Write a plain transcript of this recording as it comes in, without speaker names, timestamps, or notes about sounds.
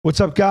What's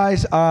up,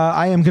 guys?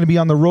 I am going to be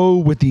on the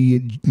road with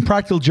the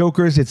Practical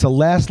Jokers. It's the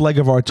last leg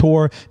of our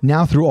tour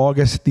now through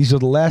August. These are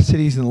the last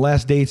cities and the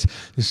last dates.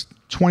 There's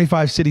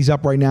 25 cities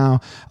up right now.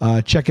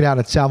 Check it out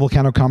at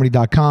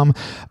salvulcanocomedy.com.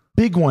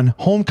 Big one,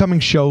 homecoming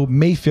show,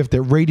 May 5th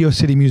at Radio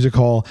City Music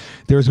Hall.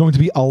 There's going to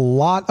be a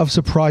lot of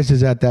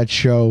surprises at that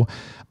show.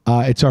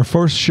 It's our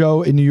first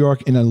show in New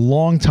York in a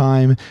long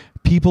time.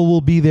 People will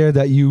be there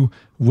that you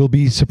will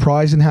be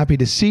surprised and happy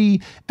to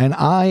see. And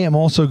I am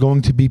also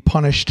going to be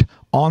punished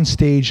on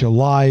stage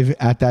live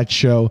at that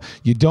show.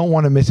 You don't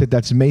want to miss it.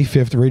 That's May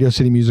 5th, Radio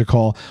City Music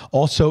Hall.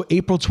 Also,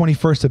 April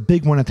 21st, a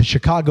big one at the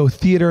Chicago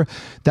Theater.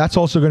 That's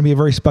also going to be a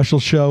very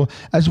special show.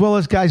 As well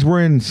as, guys,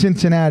 we're in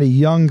Cincinnati,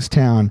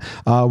 Youngstown.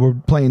 We're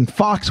playing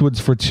Foxwoods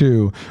for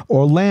 2.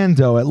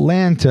 Orlando,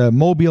 Atlanta,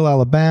 Mobile,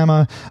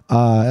 Alabama,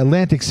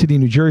 Atlantic City,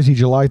 New Jersey,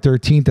 July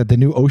 13th at the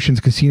new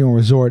Oceans Casino and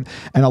Resort,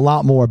 and a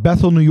lot more.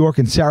 Bethel, New York,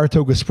 and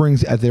Saratoga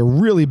Springs at their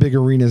really big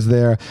arenas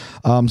there.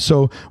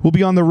 So we'll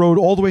be on the road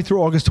all the way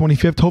through August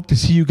 25th. Hope to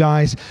see you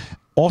guys.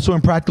 Also,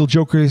 Impractical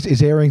Jokers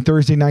is airing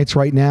Thursday nights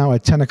right now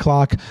at 10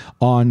 o'clock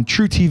on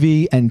True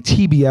TV and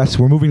TBS.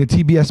 We're moving to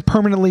TBS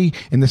permanently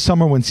in the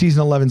summer when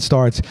season 11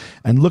 starts.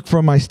 And look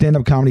for my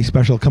stand-up comedy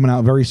special coming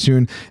out very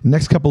soon. The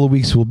next couple of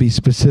weeks will be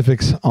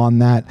specifics on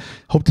that.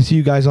 Hope to see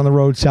you guys on the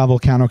road.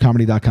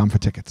 SalVulcanoComedy.com for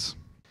tickets.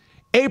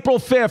 April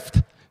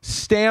 5th.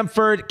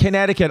 Stamford,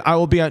 Connecticut. I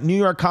will be at New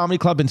York Comedy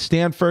Club in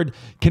Stamford,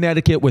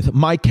 Connecticut with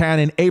Mike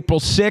Cannon. April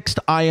 6th,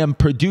 I am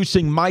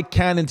producing Mike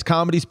Cannon's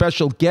comedy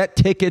special. Get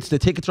tickets. The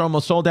tickets are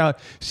almost sold out.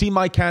 See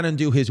Mike Cannon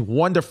do his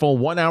wonderful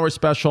 1-hour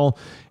special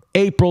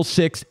April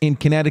 6th in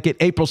Connecticut.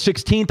 April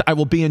 16th, I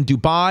will be in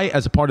Dubai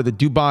as a part of the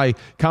Dubai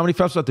Comedy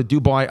Festival at the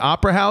Dubai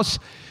Opera House.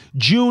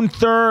 June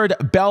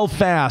 3rd,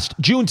 Belfast.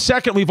 June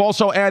 2nd, we've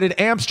also added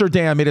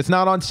Amsterdam. It is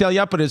not on sale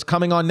yet, but it is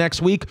coming on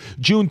next week.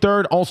 June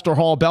 3rd, Ulster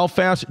Hall,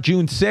 Belfast.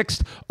 June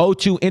 6th,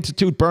 O2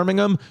 Institute,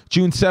 Birmingham.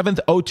 June 7th,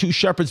 O2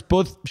 Shepherd's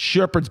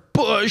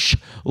Bush,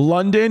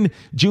 London.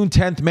 June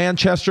 10th,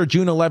 Manchester.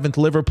 June 11th,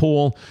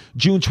 Liverpool.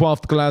 June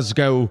 12th,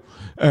 Glasgow.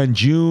 And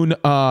June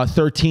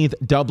 13th,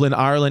 Dublin,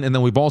 Ireland. And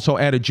then we've also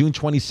added June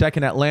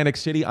 22nd, Atlantic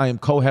City. I am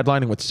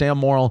co-headlining with Sam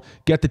Morrill.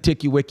 Get the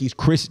Tiki Wikis,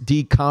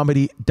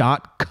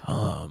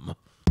 chrisdcomedy.com.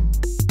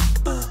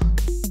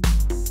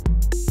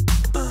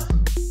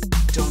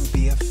 Don't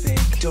be a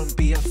fake, don't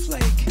be a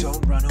flake,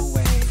 don't run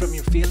away from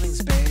your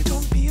feelings, babe.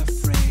 Don't be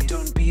afraid,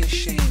 don't be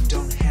ashamed,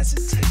 don't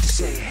hesitate to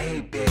say,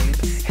 hey babe,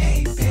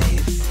 hey babe,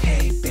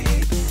 hey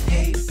babe,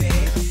 hey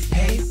babe,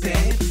 hey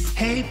babe,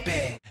 hey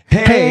babe.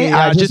 Hey,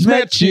 I just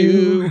met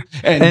you,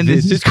 and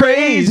this is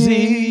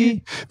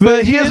crazy,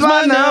 but here's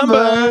my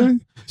number,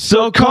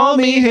 so call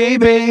me, hey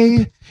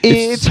babe.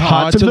 It's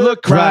hard to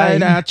look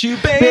right at you,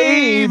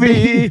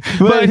 baby,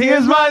 but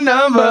here's my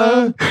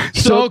number,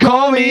 so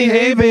call me,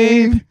 hey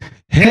babe.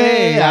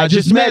 Hey, I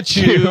just met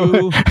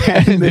you,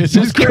 and this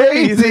is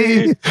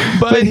crazy,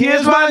 but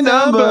here's my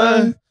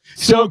number,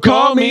 so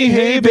call me,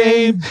 hey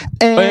babe.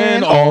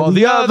 And all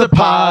the other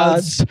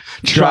pods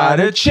try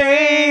to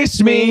chase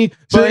me,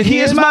 but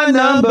here's my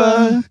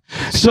number,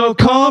 so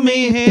call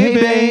me, hey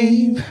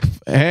babe.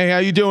 Hey, how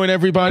you doing,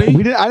 everybody? I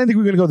didn't think we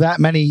were going to go that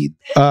many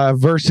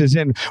verses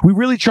in. We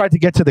really tried to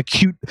get to the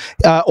cute,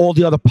 all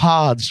the other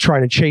pods try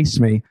to chase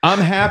me. I'm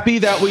happy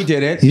that we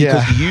did it.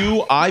 Yeah.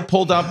 Because I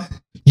pulled up...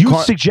 You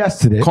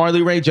suggested it.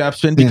 Carly Rae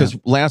Jepsen, because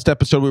last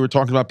episode we were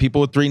talking about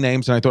people with 3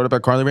 names, and I thought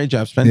about Carly Rae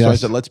Jepsen. Yes. So I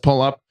said, let's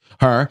pull up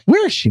her.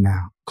 Where is she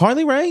now?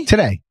 Carly Rae?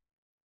 Today.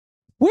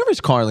 Where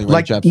is Carly Rae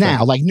like Jepsen?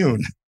 Now, like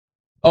noon.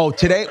 Oh,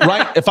 today?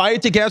 Right. If I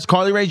had to guess,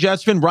 Carly Rae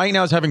Jepsen right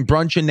now is having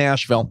brunch in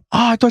Nashville.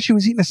 Oh, I thought she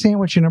was eating a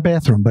sandwich in her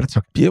bathroom, but it's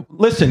okay. Yeah,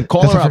 listen,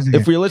 call her up.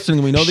 If you're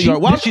listening, we know that you are.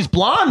 Wow, she's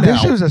blonde now.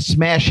 This was a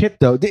smash hit,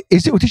 though. Did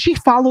she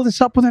follow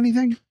this up with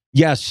anything?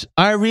 Yes.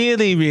 I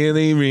really,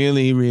 really,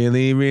 really,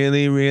 really,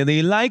 really,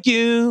 really like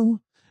you.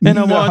 And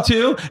I want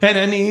to, and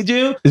I need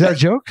you. Is that a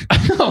joke?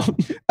 Oh.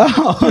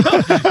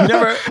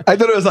 Never. I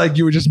thought it was like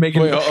you were just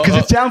making it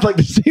because it sounds like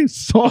the same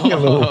song a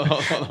little.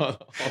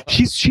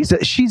 She's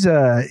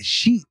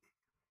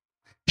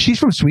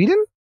from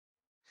Sweden.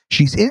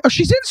 She's in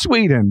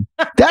Sweden.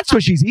 That's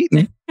what she's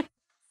eating.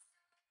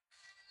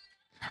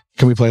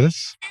 Can we play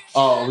this?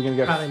 Oh, we're gonna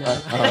get. All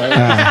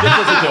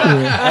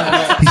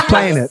right. He's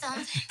playing it.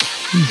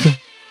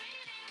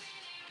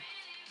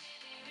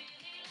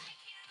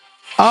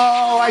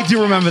 Oh, I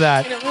do remember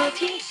that.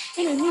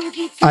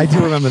 I do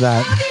remember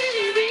that.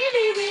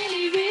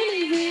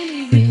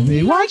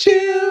 Really want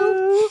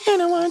you,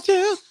 and I want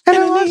you, and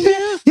I want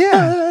you.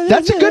 Yeah,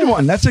 that's a good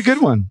one. That's a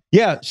good one.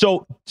 Yeah.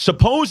 So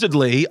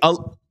supposedly,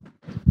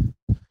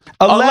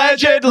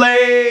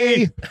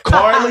 allegedly,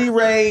 Carly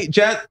Rae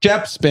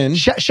Jepsen.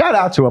 Shout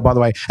out to her, by the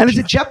way. And is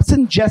it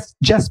Jepsen,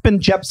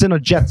 Jepsen, or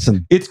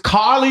Jetson? It's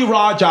Carly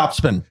Rae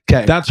Jepsen.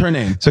 Okay, that's her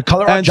name. So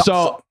Carly Rae. And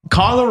so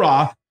Carly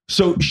Rae.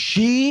 So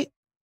she.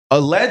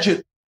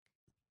 Alleged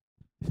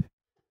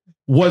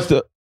was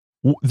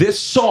this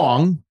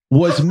song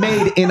was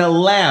made in a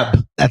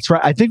lab. That's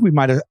right. I think we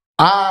might have.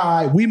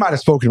 We might have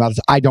spoken about this.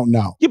 I don't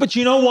know. Yeah, but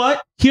you know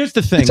what? Here's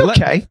the thing. It's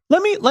okay.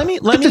 Let me.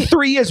 After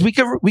 3 years, we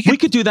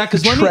could do that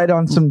because tread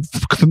on some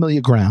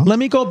familiar ground. Let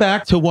me go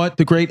back to what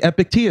the great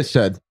Epictetus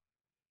said.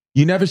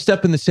 You never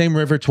step in the same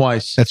river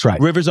twice. That's right.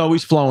 River's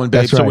always flowing,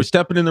 babe. That's right. So we're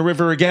stepping in the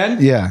river again.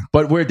 Yeah.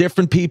 But we're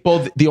different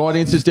people. The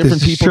audience is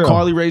different people. True.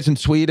 Carly Rae's in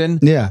Sweden.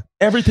 Yeah.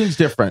 Everything's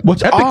different.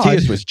 What's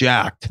Epictetus odd, was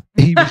jacked.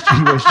 He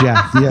was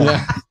jacked.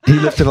 Yeah. He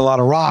lifted a lot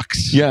of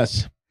rocks.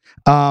 Yes.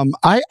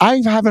 I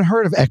haven't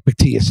heard of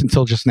Epictetus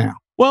until just now.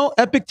 Well,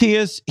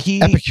 Epictetus,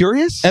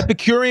 Epicurus?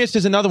 Epicurus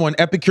is another one.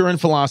 Epicurean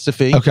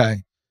philosophy. Okay.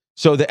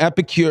 So the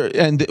Epicurus.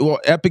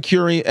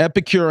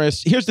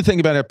 Here's the thing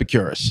about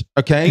Epicurus.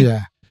 Okay.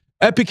 Yeah.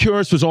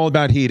 Epicurus was all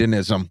about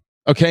hedonism.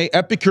 Okay.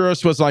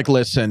 Epicurus was like,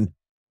 listen,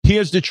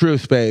 here's the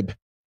truth, babe.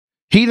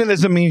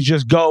 Hedonism means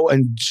just go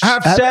and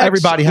have sex.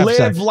 Everybody have live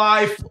sex.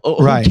 life.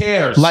 Right. Who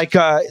cares? Like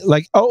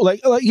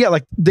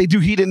they do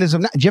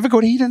hedonism. Do you ever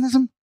go to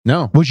hedonism?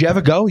 No. Would you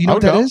ever go? You know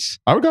what that is?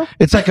 I would go.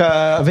 It's like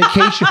a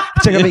vacation.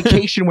 It's like a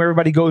vacation where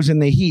everybody goes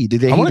and they heat. They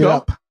heat it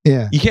up.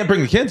 Yeah. You can't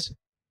bring the kids.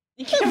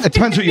 It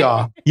depends who you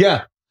are.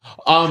 Yeah.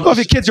 Well, if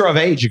your kids are of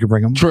age, you can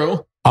bring them.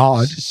 True.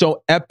 Odd.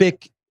 So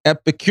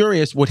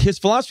Epicurus, what his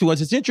philosophy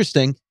was, it's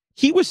interesting.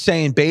 He was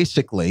saying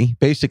basically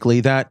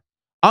that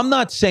I'm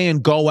not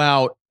saying go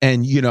out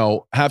and,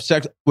 have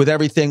sex with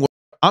everything.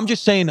 I'm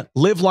just saying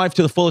live life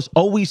to the fullest.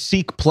 Always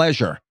seek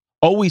pleasure.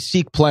 Always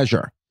seek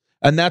pleasure.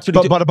 And that's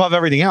what but above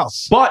everything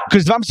else. But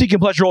because if I'm seeking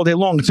pleasure all day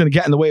long, it's going to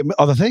get in the way of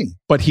other thing.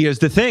 But here's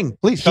the thing.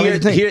 Please,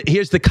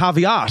 here's the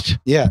caveat.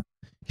 Yeah.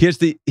 I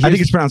think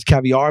it's pronounced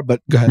caviar,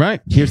 but go ahead. Right.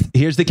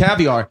 Here's the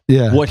caviar.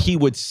 Yeah. What he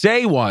would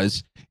say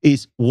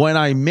is when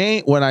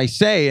I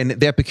say, and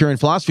the Epicurean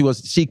philosophy was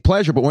seek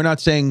pleasure, but we're not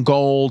saying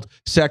gold,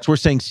 sex. We're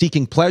saying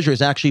seeking pleasure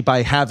is actually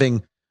by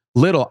having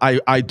little.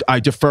 I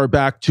defer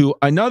back to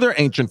another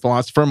ancient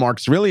philosopher,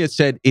 Marcus Aurelius,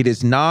 said it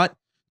is not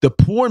the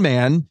poor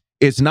man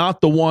is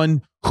not the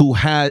one who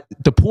had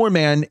the poor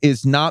man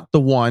is not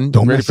the one.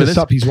 Don't mess this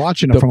up. He's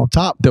watching it from up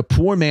top. The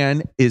poor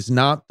man is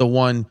not the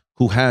one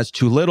who has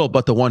too little,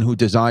 but the one who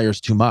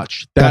desires too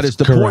much. That's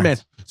the correct. Poor man.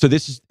 So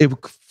it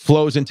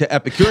flows into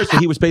Epicurus. So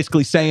he was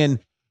basically saying,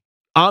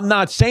 I'm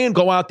not saying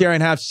go out there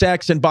and have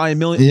sex and buy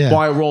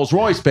buy a Rolls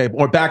Royce, babe,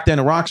 or back then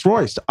a Rolls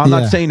Royce. I'm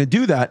not saying to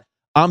do that.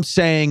 I'm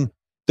saying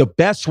the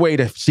best way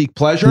to seek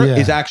pleasure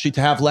is actually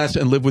to have less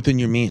and live within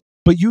your means.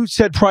 But you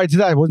said prior to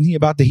that, wasn't he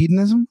about the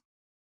hedonism?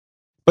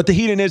 But the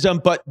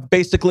hedonism, but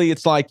basically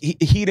it's like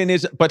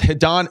hedonism, but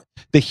hedonism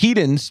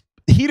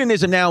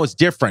now is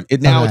different.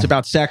 It's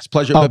about sex,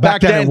 pleasure. Oh, but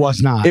back then it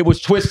was not. It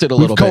was twisted a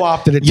little bit. We've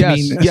co-opted it to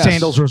mean a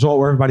Sandals Resort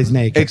where everybody's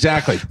naked.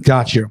 Exactly.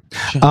 Got you.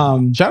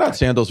 Shout out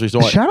Sandals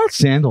Resort. Shout out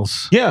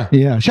Sandals. Yeah.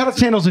 Yeah. Shout out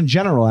Sandals in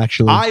general,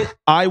 actually.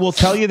 I will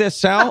tell you this,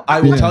 Sal.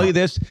 I will tell you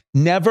this.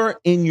 Never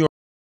in your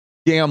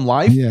damn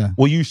life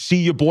will you see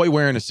your boy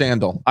wearing a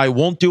sandal. I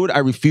won't do it. I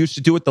refuse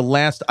to do it.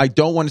 I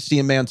don't want to see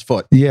a man's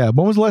foot. Yeah.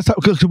 When was the last time?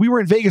 Because we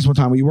were in Vegas one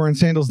time. Were you wearing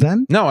sandals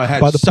then? No, I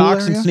had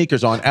socks and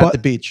sneakers on at the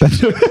beach.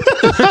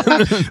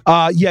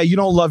 Yeah, you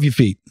don't love your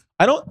feet.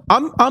 I don't.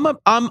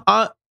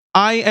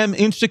 I am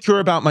insecure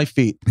about my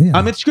feet. Yeah.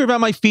 I'm insecure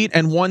about my feet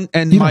and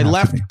my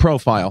left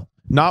profile.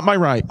 Not my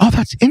right. Oh,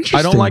 that's interesting.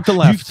 I don't like the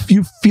left.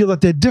 You feel that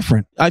they're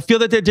different. I feel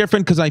that they're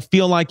different because I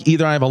feel like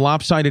either I have a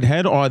lopsided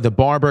head or the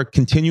barber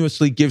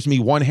continuously gives me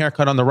one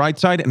haircut on the right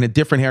side and a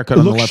different haircut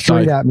on the left side.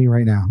 Look straight at me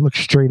right now. Look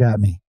straight at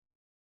me.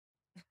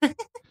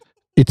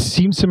 It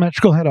seems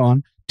symmetrical head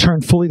on.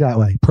 Turn fully that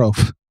way.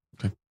 Prof.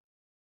 Okay.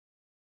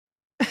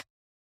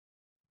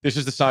 This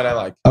is the side I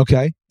like.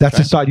 Okay. That's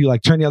the side you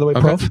like. Turn the other way,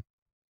 Prof.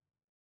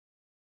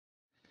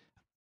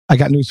 I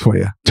got news for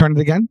you. Turn it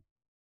again.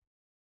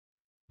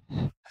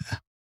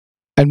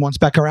 And once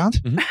back around.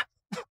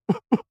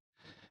 Mm-hmm.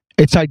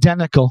 It's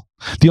identical.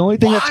 The only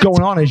thing that's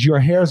going on is your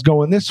hair is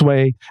going this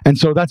way. And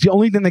so that's the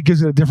only thing that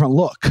gives it a different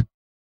look.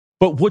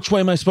 But which way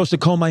am I supposed to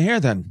comb my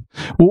hair then?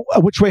 Well,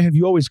 which way have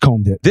you always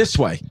combed it? This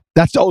way.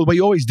 That's the only way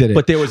you always did it.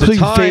 But there was a time...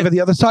 you favor the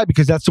other side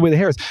because that's the way the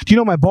hair is. Do you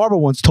know my barber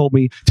once told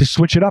me to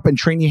switch it up and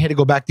train your hair to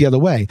go back the other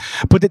way?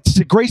 But it's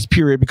a grace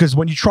period because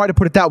when you try to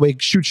put it that way,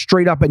 it shoots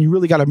straight up and you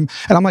really got to... And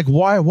I'm like,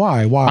 why?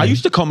 I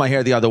used to comb my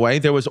hair the other way.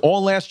 There was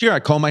all last year. I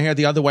combed my hair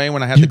the other way.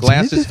 When I had the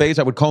glasses phase,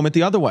 I would comb it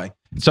the other way.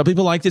 Some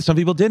people liked it. Some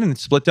people didn't. It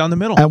split down the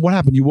middle. And what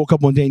happened? You woke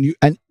up one day and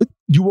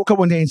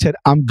said,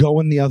 I'm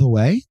going the other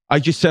way? I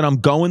just said, I'm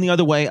going the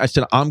other way. I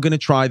said, I'm going to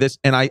try this.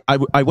 And I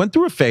went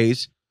through a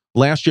phase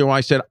last year where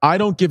I said, I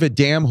don't give a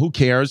damn. Who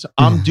cares?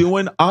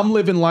 I'm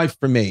living life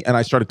for me. And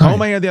I started combing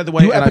my hair the other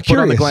way and I put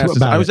on the glasses.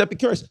 I was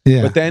epicurious.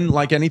 Yeah. But then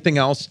like anything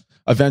else,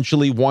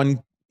 eventually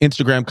one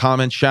Instagram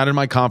comment shattered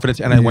my confidence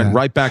and I went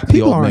right back to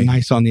the old me. People aren't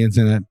nice on the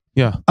internet.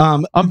 Yeah.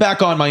 I'm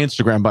back on my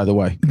Instagram, by the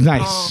way.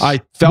 Nice.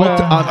 I felt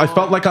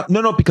like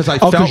because I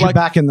felt like you're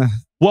back in the...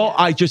 Well,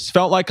 I just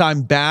felt like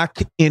I'm back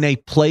in a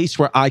place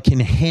where I can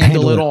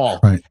handle it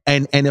all. Right.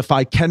 And if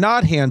I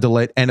cannot handle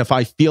it, and if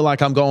I feel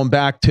like I'm going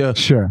back to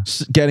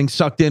getting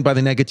sucked in by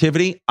the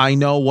negativity, I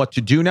know what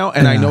to do now,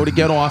 and I know to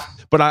get off.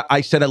 But I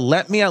said,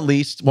 let me at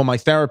least, well, my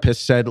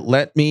therapist said,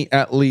 let you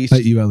at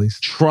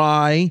least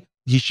try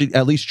you should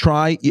at least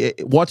try.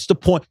 What's the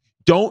point?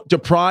 Don't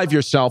deprive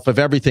yourself of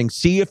everything.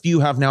 See if you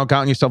have now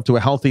gotten yourself to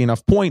a healthy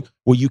enough point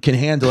where you can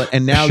handle it.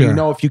 And now you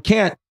know if you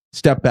can't,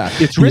 step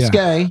back. It's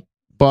risque,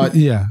 but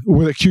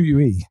with a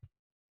QUE.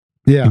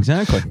 Yeah,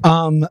 exactly.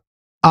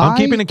 I'm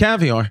keeping a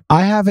caviar.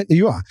 I haven't.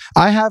 You are.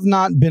 I have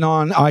not been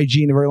on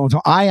IG in a very long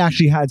time. I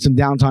actually had some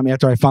downtime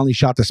after I finally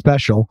shot the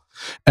special,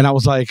 and I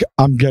was like,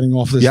 I'm getting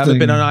off this. You haven't thing.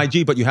 been on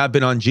IG, but you have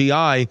been on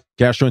GI,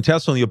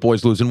 gastrointestinal. Your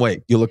boy's losing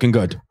weight. You're looking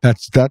good.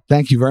 That's that.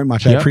 Thank you very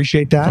much. I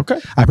appreciate that. Okay.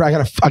 I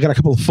got a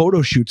couple of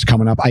photo shoots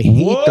coming up. I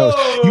hate those.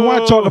 You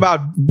want to talk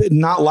about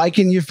not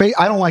liking your face?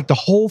 I don't like the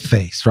whole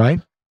face. Right.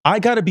 I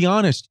got to be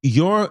honest.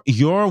 You're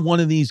one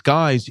of these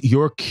guys.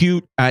 You're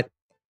cute at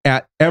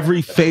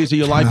every phase of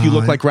your life. You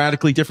look like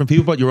radically different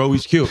people, but you're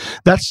always cute.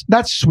 That's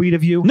sweet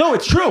of you. No,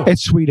 it's true.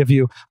 It's sweet of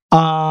you.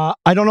 I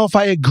don't know if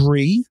I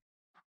agree.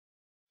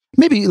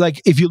 Maybe like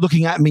if you're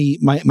looking at me,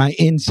 my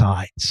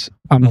insides,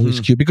 I'm always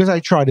cute because I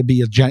try to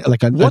be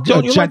What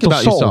don't you like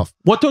about soul. yourself?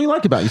 What don't you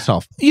like about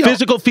yourself?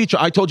 Physical feature.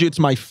 I told you it's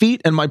my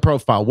feet and my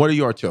profile. What are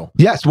your two?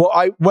 Yes. Well,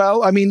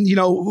 I mean,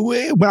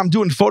 when I'm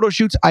doing photo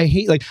shoots, I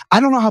hate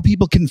I don't know how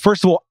people can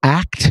first of all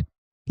act.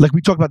 Like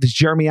we talked about this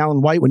Jeremy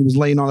Allen White when he was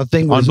laying on the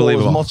thing with all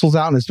his muscles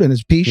out and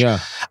his piece. Yeah.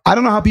 I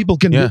don't know how people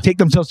can take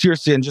themselves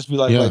seriously and just be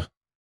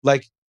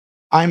like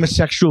I'm a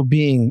sexual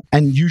being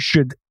and you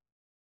should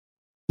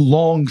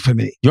long for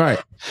me.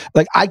 Right.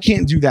 Like I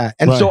can't do that.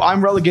 And so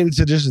I'm relegated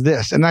to just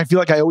this. And I feel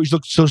like I always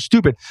look so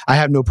stupid. I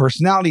have no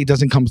personality. It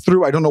doesn't come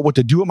through. I don't know what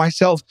to do with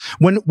myself.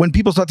 When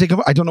people start taking,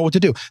 I don't know what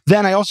to do.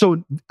 Then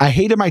I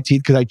hated my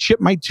teeth because I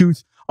chipped my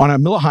tooth on a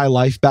Miller High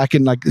Life back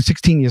in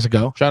 16 years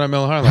ago. Shout out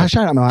Miller High Life.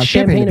 Shout out Miller High Life.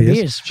 Champagne of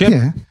beers.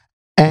 Yeah.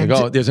 And there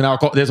you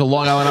go. There's a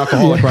Long Island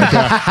alcoholic right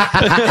there.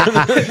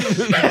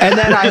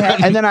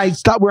 and then I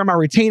stopped wearing my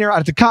retainer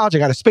out of college. I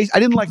got a space.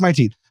 I didn't like my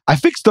teeth. I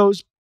fixed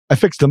those. I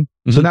fixed them.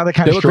 So now they're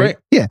kind of straight.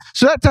 Great. Yeah.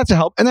 So that's a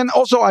help. And then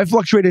also I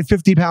fluctuated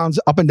 50 pounds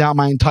up and down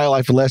my entire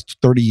life for the last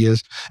 30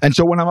 years. And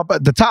so when I'm up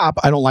at the top,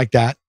 I don't like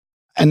that.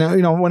 And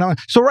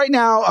so right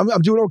now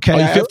I'm doing okay.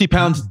 Are you 50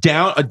 pounds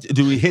down?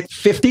 Do we hit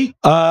 50?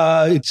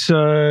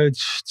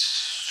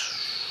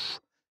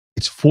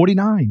 It's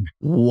 49.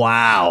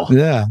 Wow.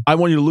 Yeah. I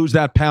want you to lose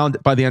that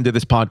pound by the end of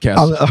this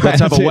podcast. Let's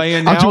have a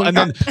weigh-in now, and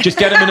then just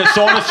get him in a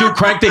sauna suit,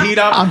 crank the heat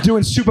up. I'm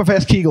doing super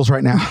fast Kegels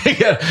right now.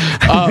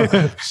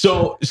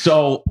 So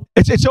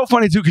it's so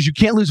funny too because you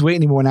can't lose weight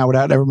anymore now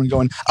without everyone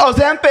going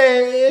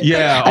Ozempic.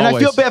 Yeah, and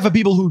always. I feel bad for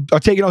people who are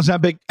taking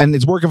Ozempic and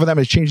it's working for them.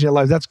 It's changing their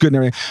lives. That's good and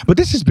everything. But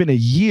this has been a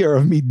year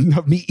of me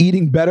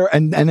eating better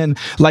and then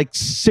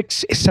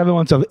 6-7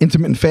 months of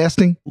intermittent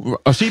fasting.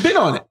 Oh, so you've been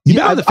on it?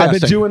 I've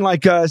been doing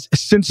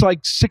since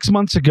 6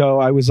 months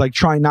ago. I was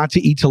trying not to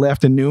eat till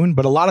afternoon,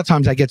 but a lot of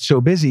times I get so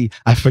busy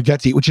I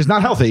forget to eat, which is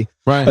not healthy.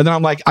 Right. And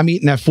then I'm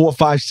eating at 4,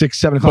 5, 6,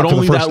 7 o'clock for the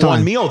first time. But only that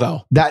one meal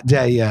though. That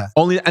day, yeah.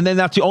 And then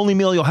that's the only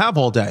meal you'll have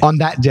all day. On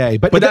that day.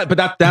 But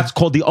that's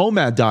called the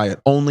OMAD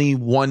diet. Only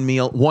one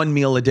meal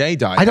a day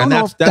diet. I don't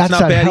know if that's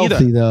not bad healthy,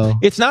 either. Though.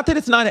 It's not that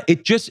it's not.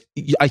 It just.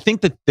 I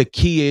think that the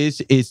key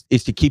is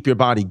to keep your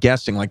body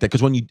guessing like that.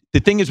 Because the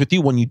thing is with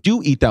you, when you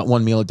do eat that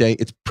one meal a day,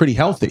 it's pretty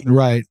healthy.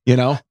 Right.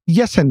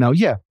 Yes and no.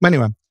 Yeah.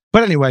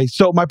 But anyway,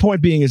 so my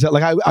point being is that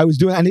I was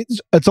doing, and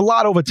it's a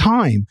lot over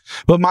time,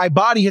 but my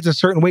body hits a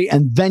certain weight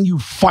and then you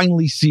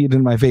finally see it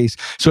in my face.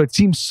 So it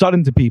seems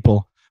sudden to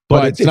people,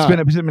 but it's been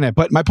a minute.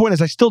 But my point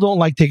is I still don't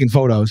like taking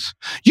photos.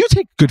 You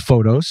take good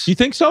photos. You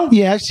think so?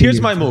 Yeah.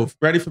 Here's my move.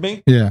 Ready for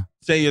me? Yeah.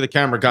 Say you're the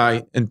camera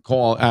guy and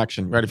call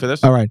action. Ready for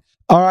this? All right.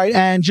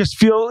 And just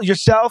feel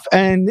yourself.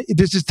 And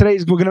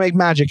we're going to make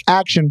magic.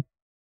 Action.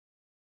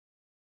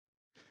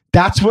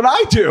 That's what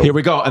I do. Here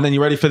we go. And then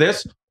you ready for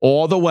this?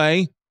 All the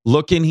way.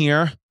 Look in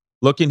here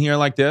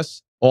like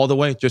this, all the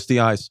way, just the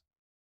eyes.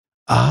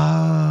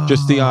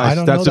 Just the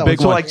eyes. That's a big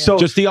one.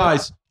 Just the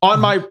eyes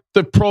on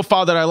the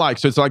profile that I like.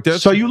 So it's like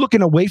this. So are you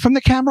looking away from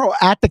the camera or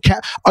at the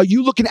camera? Are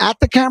you looking at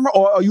the camera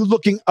or are you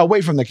looking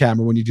away from the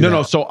camera when you do that?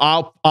 No. So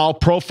I'll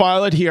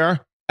profile it here,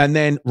 and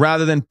then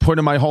rather than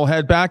putting my whole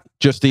head back,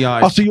 just the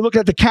eyes. Oh, so you look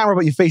at the camera,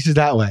 but your face is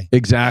that way.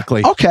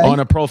 Exactly. Okay. On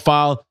a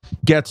profile,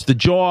 gets the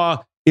jaw.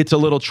 It's a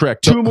little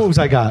trick. Two moves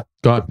I got.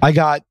 Go ahead. I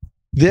got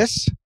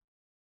this.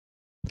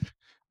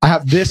 I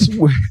have this,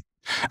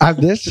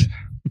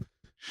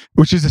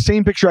 which is the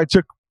same picture I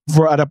took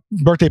at a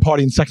birthday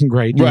party in 2nd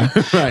grade. Right.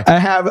 I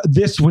have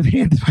this with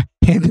hand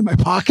in my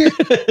pocket.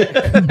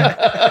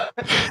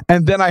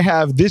 And then I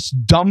have this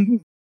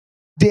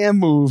damn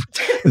move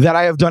that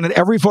I have done in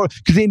every photo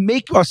because they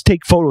make us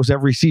take photos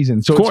every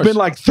season. So it's been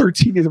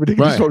 13 years of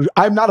ridiculous photos.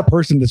 I'm not a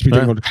person that's been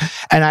taking photos.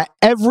 And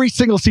every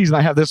single season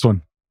I have this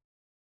one.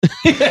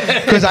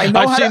 Because I know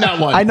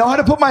I know how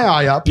to put my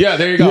eye up. Yeah,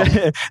 there you go.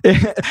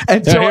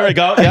 And so here we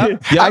go. Yeah.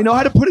 I know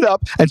how to put it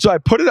up, and so I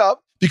put it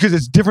up because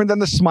it's different than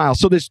the smile.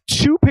 So there's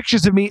 2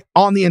 pictures of me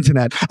on the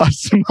internet: a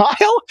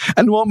smile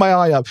and one with my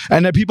eye up.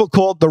 And then people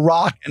call it The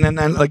Rock, and then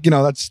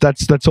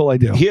that's all I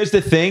do. Here's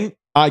the thing: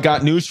 I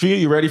got news for you.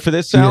 You ready for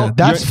this, Sal? Yeah,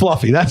 that's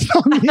fluffy. That's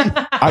not me.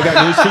 I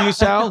got news for you,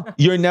 Sal.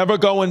 You're never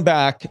going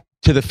back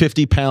to the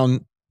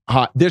 50-pound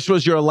hot. This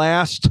was your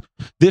last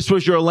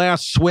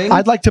swing.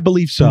 I'd like to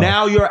believe so.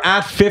 Now you're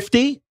at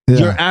 50. Yeah.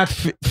 You're at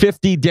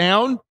 50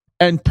 down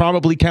and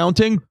probably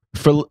counting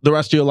for the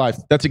rest of your life.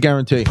 That's a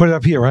guarantee. Put it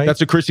up here, right?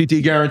 That's a Chrissy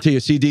D guarantee, a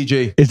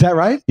CDG. Is that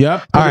right?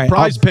 Yep. All right.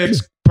 Prize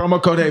picks.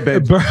 Promo code A,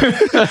 babe.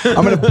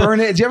 I'm gonna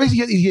burn it. Do you ever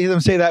hear them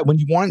say that when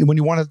you want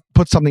to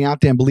put something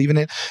out there and believe in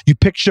it, you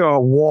picture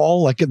a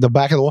wall like at the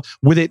back of the wall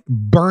with it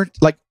burnt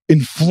like in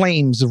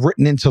flames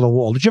written into the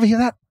wall. Did you ever hear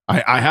that?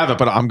 I haven't,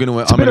 but I'm gonna.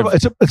 It's a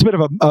bit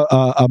of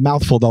a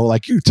mouthful though.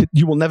 Like you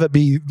will never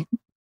be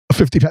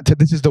 50 pounds.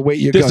 This is the weight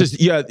you're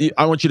going.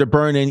 I want you to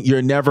burn in.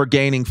 You're never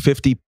gaining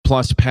 50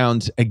 plus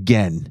pounds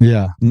again.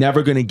 Yeah.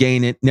 Never going to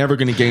gain it. Never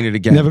going to gain it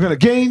again. Never going to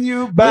gain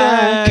you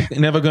back.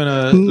 Never going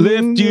to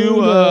lift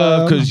you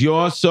up because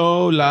you're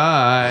so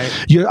light.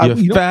 You're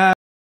fat.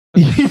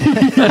 You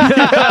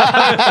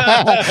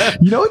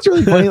know what's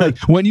really funny? Like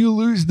when you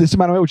lose this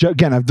amount of weight, which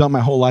again, I've done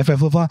my whole life,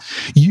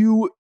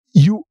 you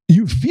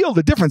feel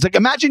the difference. Like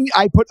imagine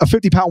I put a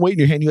 50-pound weight in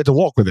your hand, you had to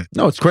walk with it.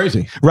 No, it's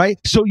crazy. Right?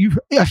 So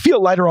I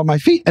feel lighter on my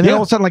feet. And then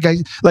all of a sudden,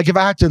 like if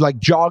I had to like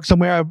jog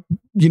somewhere,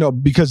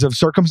 because of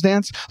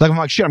circumstance, like I'm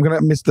like, shit, I'm going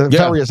to miss the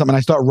ferry or something.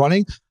 I start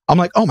running. I'm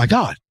like, oh my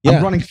God,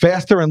 I'm running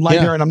faster and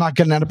lighter and I'm not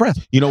getting out of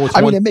breath. You know what's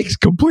it makes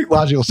complete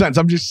logical sense.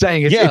 I'm just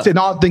saying it's an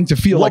odd thing to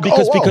feel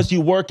because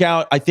you work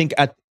out, I think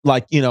at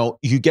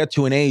you get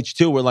to an age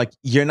too where like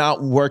you're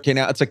not working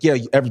out. It's like,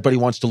 everybody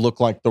wants to look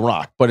like The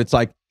Rock, but it's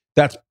like,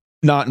 that's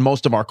not in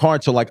most of our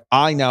cards. So like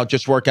I now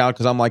just work out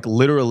because I'm like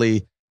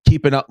literally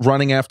keeping up,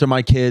 running after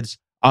my kids.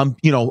 I'm,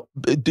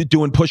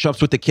 doing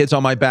push-ups with the kids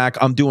on my back.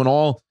 I'm doing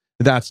all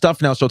that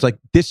stuff now. So it's like,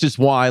 this is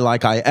why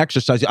like I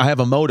exercise. I have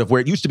a motive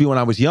where it used to be when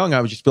I was young,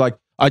 I would just be like,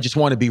 I just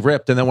want to be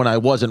ripped. And then when I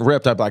wasn't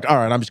ripped, I'd be like, all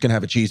right, I'm just going to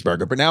have a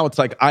cheeseburger. But now it's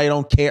like, I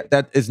don't care.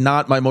 That is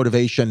not my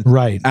motivation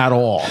at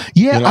all.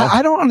 Yeah,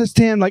 I don't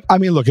understand. Like, I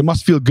mean, look, it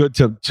must feel good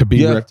to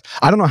be ripped.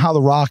 I don't know how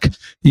The Rock,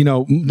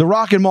 The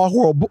Rock and Mark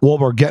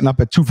Wahlberg getting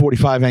up at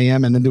 2:45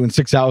 a.m. and then doing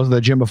 6 hours of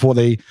the gym before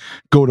they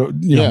go to,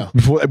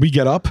 before we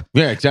get up.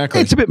 Yeah,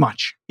 exactly. It's a bit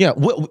much. Yeah.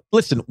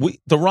 Listen,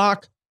 The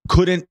Rock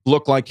couldn't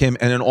look like him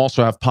and then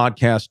also have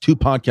two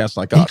podcasts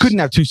like us. He couldn't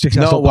have two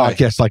successful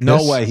podcasts like this.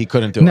 No way he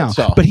couldn't do it.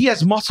 So. But he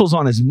has muscles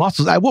on his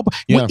muscles.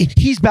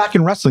 He's back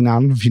in wrestling now. I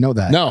don't know if you know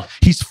that. No.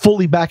 He's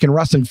fully back in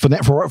wrestling for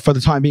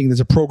the time being. There's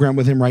a program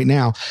with him right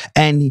now.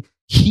 And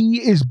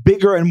he is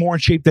bigger and more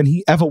in shape than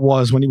he ever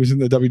was when he was in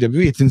the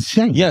WWE. It's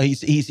insane. Yeah,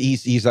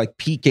 he's like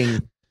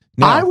peaking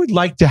now. I would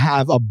like to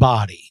have a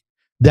body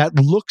that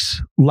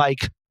looks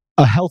like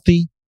a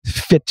healthy,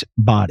 fit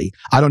body.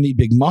 I don't need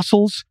big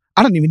muscles.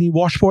 I don't even need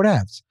washboard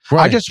abs.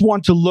 Right. I just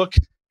want to look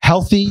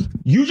healthy.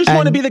 You just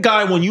want to be the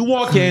guy when you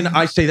walk in,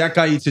 I say that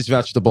guy eats his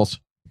vegetables.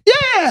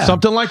 Yeah.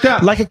 Something like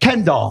that. Like a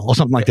Ken doll or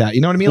something like that. You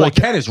know what I mean? Well, like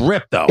Ken is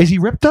ripped though. Is he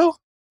ripped though?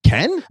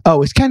 Ken?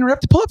 Oh, is Ken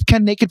ripped? Pull up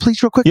Ken naked,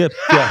 please, real quick. Yep.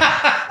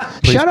 Yeah.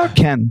 Shout out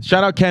Ken.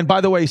 Shout out Ken.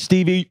 By the way,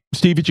 Stevie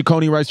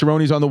Ciccone,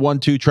 Rice-A-Roni's on the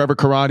 1-2. Trevor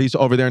Karate's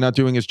over there not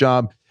doing his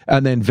job.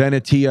 And then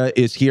Venetia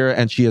is here,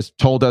 and she has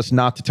told us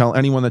not to tell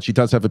anyone that she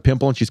does have a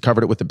pimple, and she's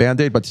covered it with a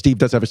Band-Aid, but Steve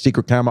does have a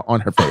secret camera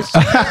on her face.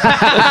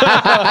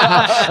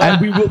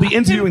 And we will be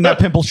interviewing that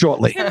pimple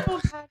shortly.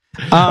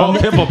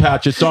 Pimple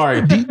patches,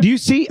 sorry. Do you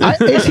see?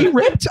 Is he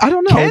ripped? I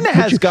don't know. Ken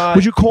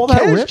would you call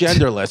that Ken ripped? Is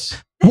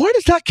genderless. Why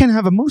does that Ken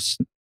have a moose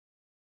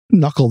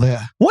knuckle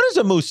there? What is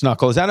a moose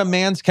knuckle? Is that a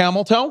man's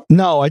camel toe?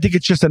 No, I think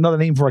it's just another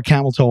name for a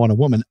camel toe on a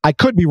woman. I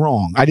could be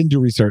wrong. I didn't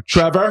do research.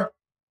 Trevor,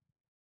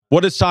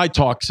 what does Side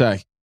Talk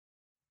say?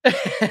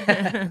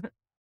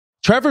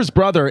 Trevor's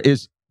brother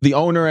is the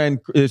owner and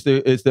is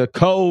the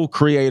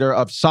co-creator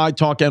of Side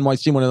Talk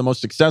NYC, one of the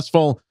most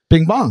successful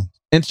Bing Bong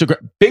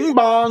Instagram Bing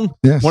Bong,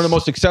 yes. One of the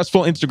most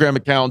successful Instagram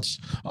accounts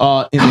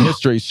in the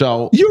history.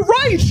 So you're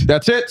right.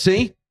 That's it.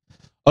 See,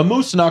 a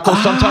moose knuckle,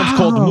 sometimes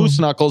called moose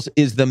knuckles,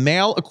 is the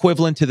male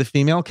equivalent to the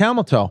female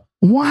camel toe.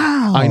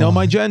 Wow. I know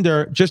my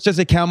gender. Just as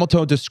a camel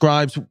toe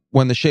describes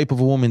when the shape of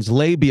a woman's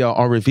labia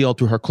are revealed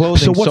through her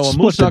clothing. So a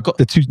moose knuckle,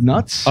 the two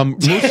nuts? A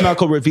moose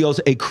knuckle reveals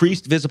a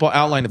creased visible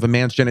outline of a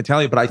man's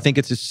genitalia, but I think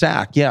it's his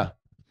sack. Yeah.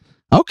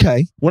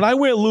 Okay. When I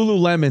wear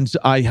Lululemons,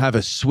 I have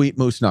a sweet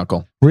moose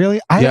knuckle. Really?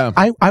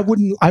 I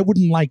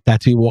wouldn't like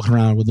that to be walking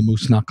around with a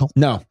moose knuckle.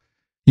 No.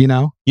 You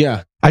know?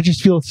 Yeah. I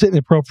just feel it's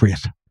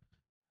inappropriate.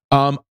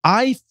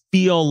 I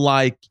feel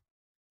like,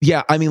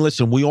 yeah, I mean,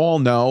 listen, we all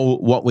know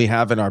what we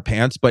have in our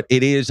pants, but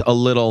it is a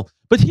little,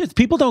 but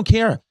people don't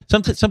care.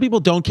 Some people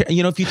don't care.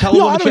 You know, if you tell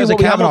a woman she has a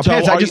camel toe,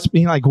 I just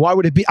mean like, why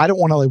would it be? I don't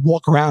want to like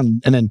walk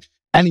around and then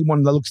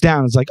anyone that looks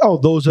down is like, oh,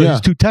 those are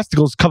his two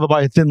testicles covered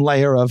by a thin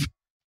layer of,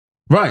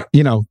 right.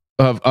 You know,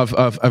 of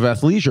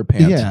athleisure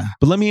pants. Yeah.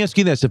 But let me ask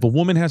you this: if a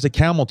woman has a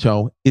camel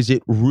toe, is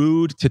it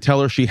rude to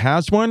tell her she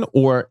has one,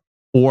 or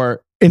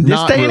in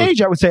this day and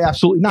age, I would say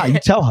absolutely not. You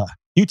tell her.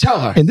 You tell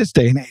her. In this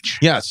day and age.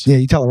 Yes. Yeah,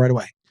 you tell her right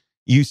away.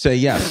 You say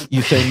yes.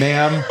 You say,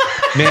 ma'am,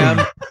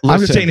 I'm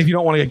just saying, if you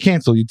don't want to get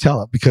canceled, you tell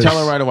her because tell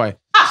her right away.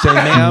 say,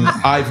 ma'am,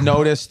 I've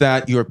noticed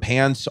that your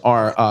pants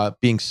are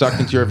being sucked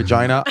into your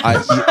vagina.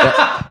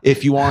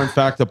 If you are in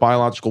fact a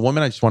biological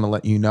woman, I just want to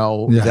let you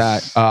know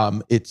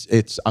that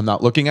it's. I'm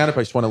not looking at it,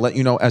 but I just want to let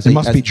you know it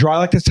must be dry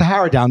like the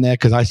Sahara down there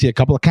because I see a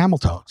couple of camel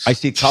toes. I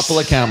see a couple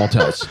of camel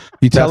toes.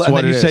 You tell her, and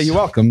then you say you're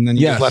welcome, and then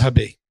you just let her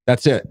be.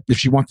 That's it. If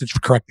she wants to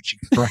correct it, she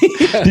can correct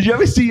it. Did you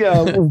ever see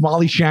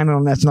Molly Shannon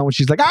on SNL when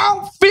she's like,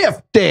 I'm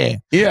 50?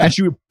 Yeah. And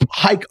she would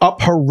hike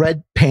up her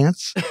red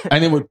pants.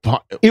 And it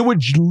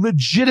would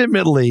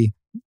legitimately,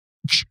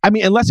 I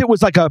mean, unless it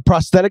was like a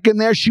prosthetic in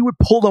there, she would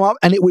pull them up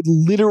and it would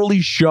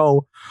literally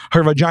show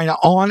her vagina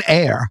on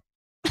air.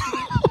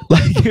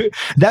 Like,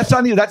 that's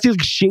not even, that's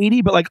just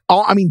shady, but like,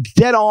 I mean,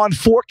 dead on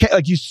 4K.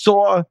 Like you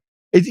saw,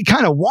 it's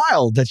kind of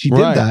wild that she did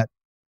that.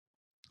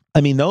 I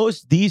mean,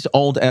 these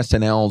old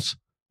SNLs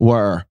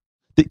were,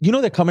 you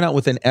know, they're coming out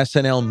with an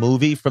SNL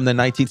movie from the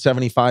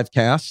 1975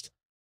 cast.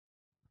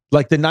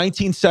 Like the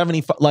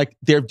 1975, like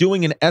they're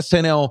doing an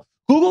SNL,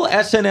 Google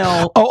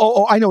SNL.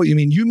 Oh, I know what you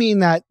mean. You mean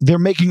that they're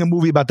making a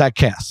movie about that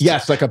cast?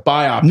 Yes, like a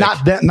biopic.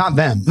 Not them.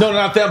 No,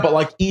 not them, but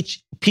like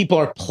each people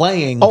are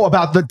playing. Oh,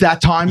 about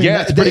that time?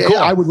 Yeah, it's pretty cool.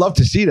 I would love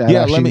to see that.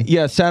 Yeah,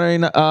 actually. Saturday,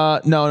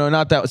 no,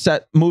 not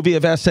that. Movie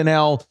of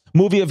SNL.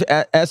 Movie of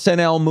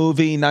SNL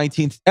movie,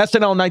 SNL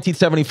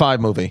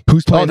 1975 movie.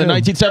 Who's playing the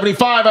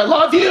 1975, I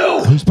love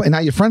you. Who's playing? Now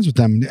you're friends with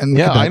them. And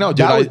yeah, I know,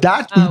 dude. We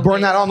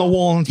burned that on the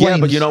wall in flames. Yeah,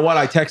 but you know what?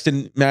 I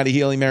texted Matty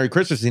Healy Merry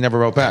Christmas. He never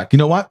wrote back. You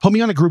know what? Put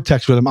me on a group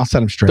text with him. I'll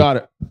set him straight. Got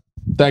it.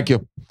 Thank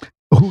you.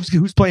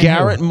 Who's playing?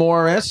 Garrett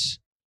Morris,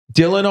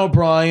 Dylan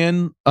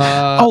O'Brien.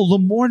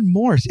 Lamorne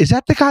Morris. Is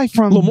that the guy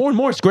from... Lamorne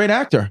Morris, great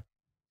actor.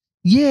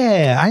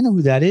 Yeah, I know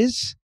who that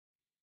is.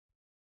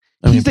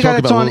 He's the guy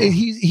that's on.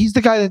 He's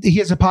the guy that he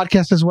has a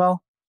podcast as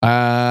well.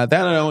 That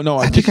I don't know.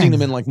 I've just seen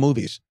him in like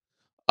movies.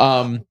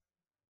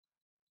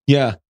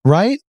 Yeah.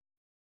 Right?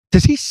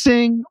 Does he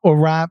sing or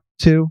rap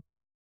too?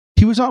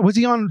 Was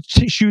he on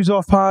Shoes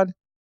Off Pod?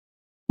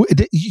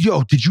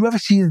 Yo, did you ever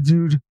see the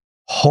dude?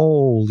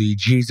 Holy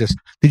Jesus.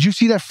 Did you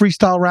see that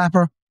freestyle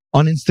rapper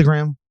on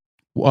Instagram?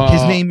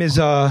 His name is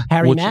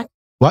Harry Mack?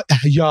 What?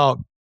 Yo,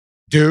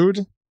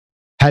 dude.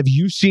 Have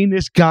you seen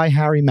this guy,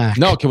 Harry Mack?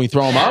 No, can we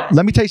throw him up?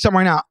 Let me tell you something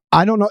right now.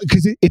 I don't know,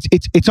 because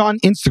it's on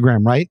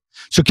Instagram, right?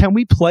 So can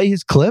we play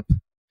his clip?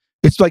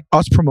 It's like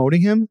us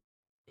promoting him.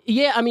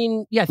 Yeah, I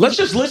mean, yeah. Let's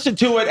just listen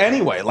to it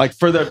anyway. Like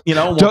for the,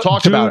 we'll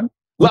talk about it.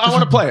 Well, I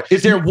want to play it.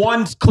 Is there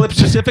one clip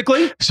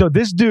specifically? So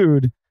this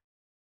dude,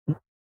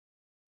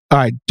 all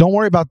right, don't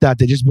worry about that.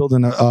 They're just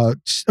building a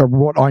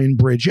wrought iron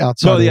bridge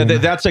outside. Oh, yeah,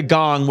 that's a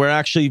gong.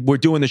 We're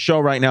doing the show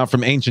right now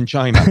from ancient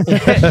China.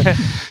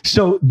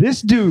 So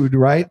this dude,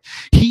 right?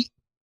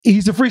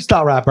 He's a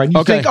freestyle rapper, and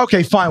you think,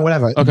 okay, fine,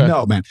 whatever. Okay.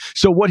 No, man.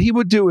 So what he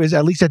would do is,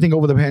 at least I think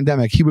over the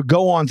pandemic, he would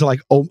go on to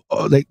like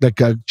Omegle.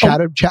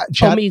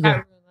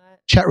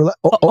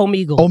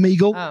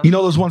 Oh. You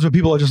know those ones where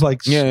people are just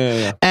like,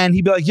 yeah. And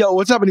he'd be like, yo,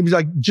 what's up? And he'd be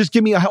like, just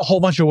give me a whole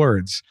bunch of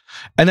words.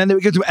 And then they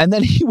would get to, and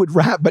then he would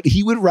rap, but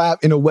he would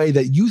rap in a way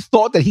that you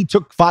thought that he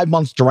took 5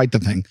 months to write the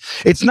thing.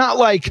 It's not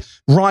like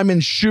rhyming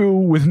shoe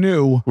with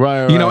new,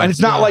 right? And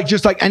it's not like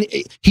just like, and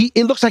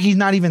it looks like he's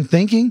not even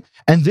thinking.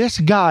 And this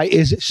guy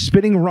is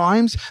spitting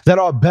rhymes that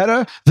are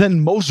better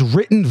than most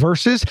written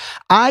verses.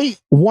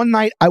 One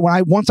night,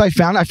 once I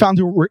found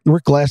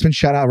Rick Glassman,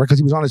 shout out Rick, because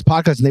he was on his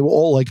podcast and they were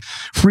all like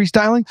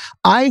freestyling.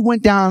 I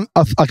went down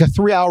like a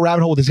 3-hour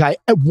rabbit hole with this guy.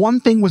 And one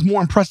thing was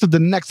more impressive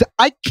than the next.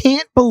 I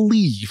can't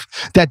believe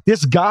that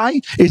this guy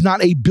is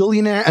not a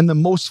billionaire and the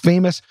most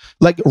famous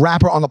like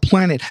rapper on the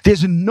planet.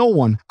 There's no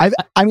one. I've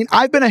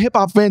been a hip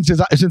hop fan since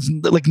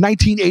like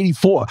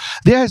 1984.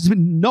 There has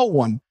been no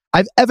one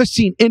I've ever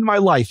seen in my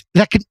life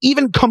that could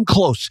even come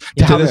close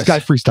to how this guy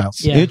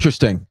freestyles. Yeah.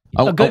 Interesting.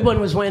 A good one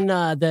was when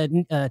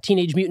the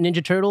Teenage Mutant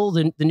Ninja Turtle,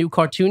 the new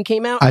cartoon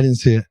came out. I didn't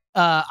see it.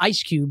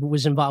 Ice Cube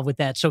was involved with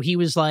that. So he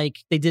was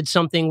like, they did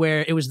something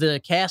where it was the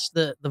cast,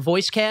 the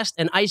voice cast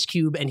and Ice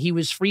Cube, and he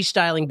was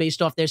freestyling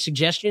based off their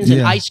suggestions,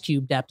 and Ice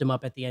Cube dapped him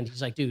up at the end.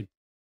 He's like, dude,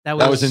 that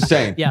was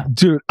insane. Yeah.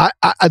 Dude, I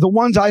the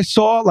ones I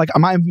saw, like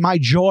my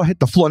jaw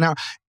hit the floor. Now,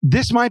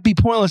 this might be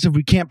pointless if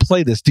we can't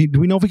play this. Do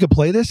we know if we could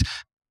play this?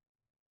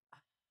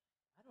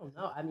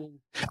 No, I mean,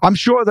 I'm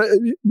sure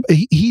that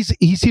he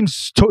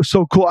seems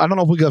so cool. I don't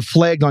know if we got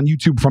flagged on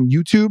YouTube from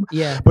YouTube.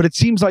 Yeah, but it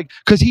seems like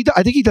because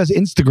I think he does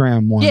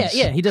Instagram ones.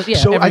 Yeah, he does. Yeah,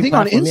 so I think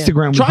platform, on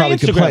Instagram we probably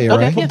could play it.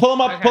 Right? Pull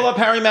him up. Pull up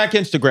Harry Mack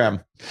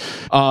Instagram.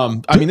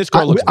 I mean, this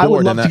girl looks bored. I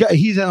would love to get.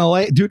 He's in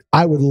LA, dude.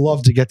 I would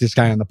love to get this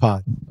guy on the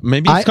pod.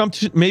 Maybe he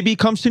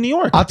comes to New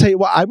York. I'll tell you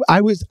what.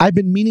 I've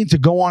been meaning to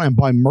go on and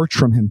buy merch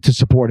from him to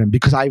support him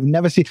because I've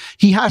never seen.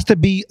 He's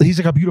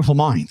like a beautiful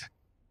mind.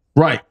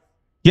 Right.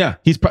 Yeah,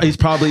 he's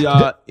probably.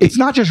 It's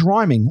not just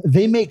rhyming;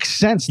 they make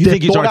sense. You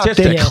think he's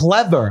artistic? They're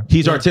clever.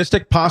 He's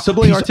artistic,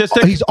 possibly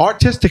artistic. He's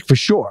artistic for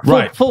sure.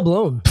 Right, full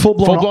blown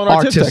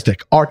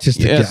artistic.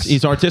 Artistic. Yes,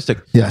 he's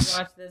artistic. Yes.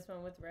 Watch this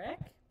one with Rick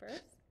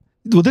first.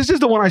 Well, this is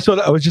the one I saw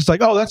that I was just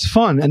like, oh, that's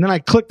fun. And then I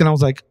clicked and I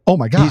was like, oh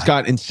my God. He's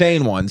got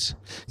insane ones.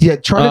 Yeah,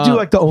 try to do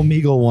like the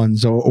Omegle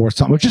ones or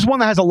something, which is one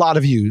that has a lot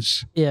of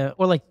views. Yeah,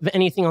 or like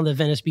anything on the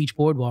Venice Beach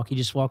boardwalk. He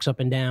just walks up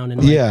and down.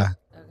 And yeah.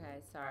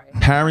 Okay, sorry.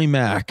 Harry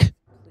Mack.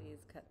 Please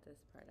cut this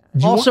part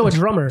out. Also a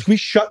drummer. Can we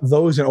shut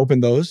those and open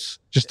those?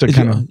 Just to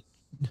kind of...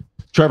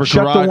 Trevor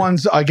shut Karad. the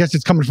ones, I guess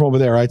it's coming from over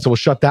there, right? So we'll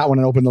shut that one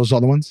and open those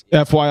other ones.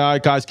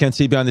 FYI, guys can't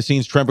see behind the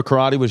scenes. Trevor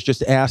Karate was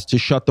just asked to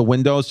shut the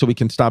windows so we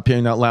can stop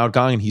hearing that loud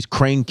guy, and he's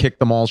crane kicked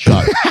them all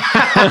shut. All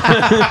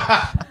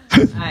right,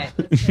 let's try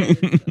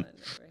this one.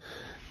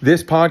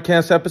 This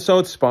podcast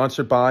episode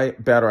sponsored by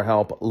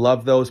BetterHelp.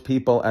 Love those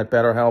people at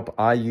BetterHelp.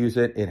 I use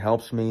it. It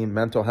helps me.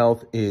 Mental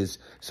health is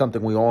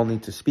something we all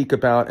need to speak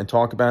about and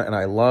talk about, and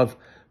I love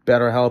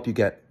BetterHelp. You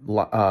get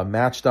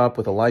matched up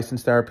with a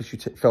licensed therapist. You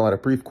fill out a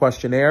brief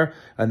questionnaire,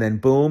 and then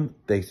boom,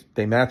 they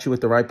match you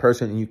with the right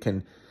person, and you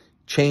can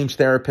change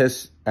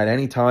therapists at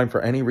any time for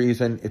any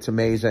reason. It's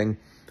amazing.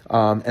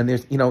 And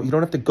there's, you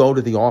don't have to go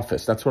to the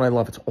office. That's what I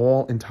love. It's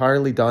all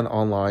entirely done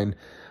online.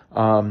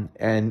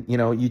 And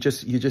you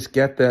just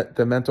get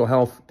the mental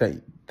health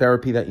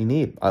therapy that you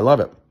need. I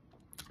love it.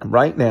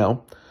 Right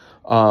now,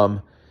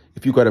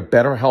 if you go to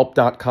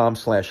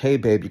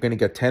betterhelp.com/heybabe, you're going to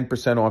get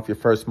 10% off your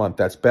first month.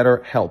 That's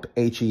BetterHelp,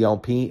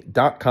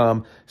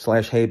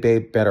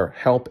 HELP.com/heybabe,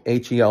 BetterHelp,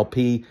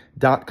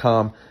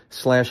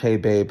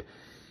 HELP.com/heybabe.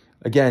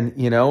 Again,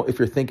 if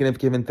you're thinking of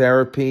giving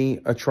therapy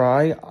a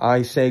try,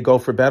 I say go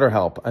for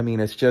BetterHelp. I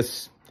mean,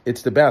 it's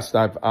the best.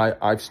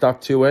 I've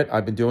stuck to it.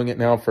 I've been doing it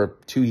now for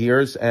 2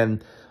 years,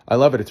 and I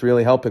love it. It's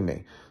really helping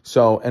me.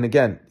 So, and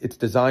again, it's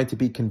designed to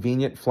be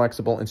convenient,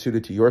 flexible, and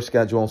suited to your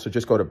schedule. So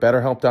just go to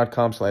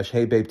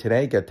betterhelp.com/heybabe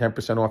today. Get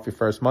 10% off your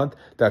first month.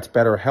 That's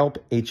BetterHelp,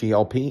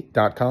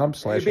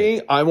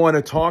 HELP.com/heybabe. I want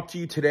to talk to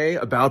you today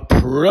about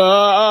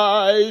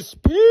Prize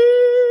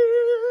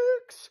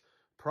Picks.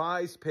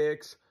 Prize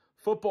Picks.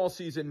 Football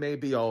season may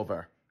be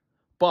over,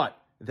 but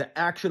the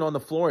action on the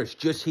floor is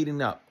just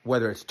heating up.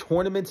 Whether it's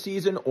tournament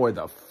season or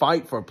the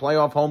fight for a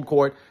playoff home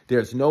court,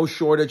 there's no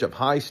shortage of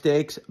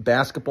high-stakes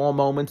basketball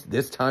moments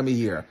this time of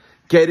year.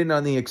 Get in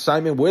on the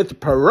excitement with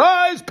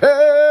Prize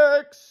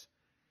Picks,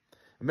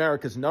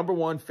 America's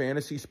 #1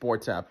 fantasy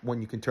sports app,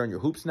 when you can turn your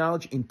hoops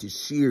knowledge into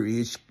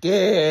serious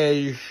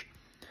cash.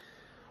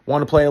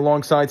 Want to play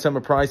alongside some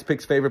of Prize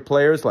Picks' favorite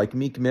players like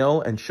Meek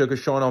Mill and Sugar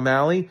Sean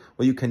O'Malley?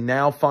 Well, you can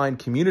now find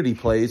community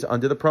plays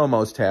under the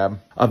promos tab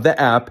of the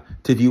app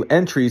to view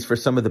entries for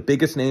some of the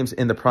biggest names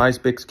in the Prize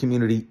Picks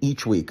community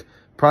each week.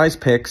 Prize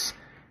Picks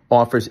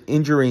offers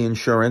injury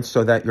insurance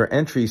so that your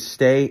entries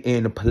stay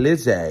in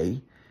place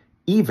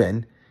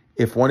even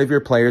if one of your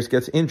players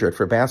gets injured.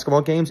 For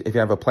basketball games, if you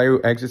have a player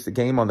who exits the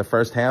game on the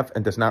first half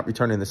and does not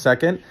return in the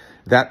second,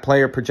 that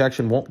player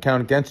projection won't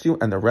count against you,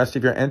 and the rest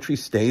of your entry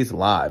stays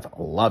live.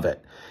 Love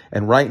it.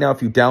 And right now,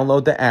 if you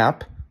download the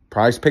app,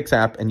 Prize Picks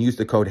app, and use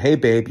the code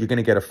HeyBabe, you're going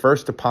to get a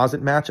first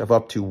deposit match of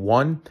up to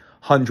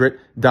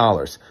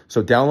 $100.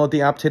 So download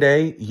the app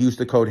today, use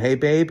the code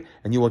HeyBabe,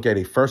 and you will get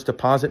a first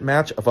deposit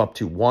match of up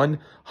to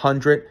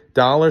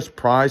 $100.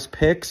 Prize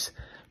Picks.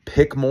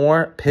 Pick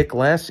more, pick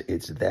less.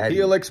 It's that.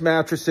 Helix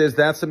mattresses.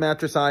 That's the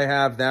mattress I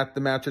have. That's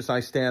the mattress I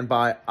stand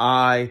by.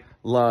 I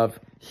love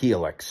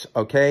Helix.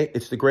 Okay?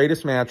 It's the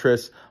greatest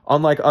mattress.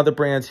 Unlike other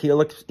brands,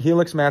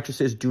 Helix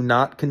mattresses do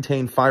not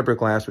contain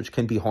fiberglass, which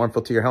can be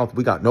harmful to your health.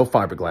 We got no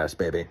fiberglass,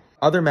 baby.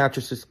 Other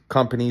mattresses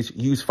companies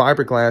use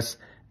fiberglass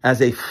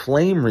as a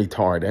flame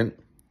retardant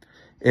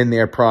in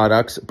their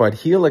products, but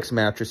Helix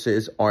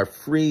mattresses are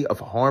free of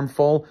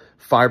harmful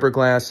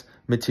fiberglass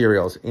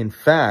materials. In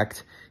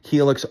fact,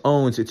 Helix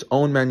owns its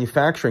own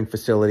manufacturing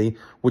facility,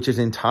 which is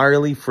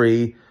entirely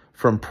free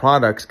from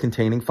products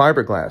containing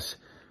fiberglass.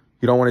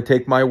 You don't want to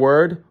take my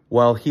word?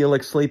 Well,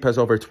 Helix Sleep has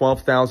over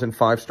 12,000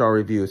 five-star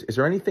reviews. Is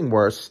there anything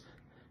worse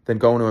than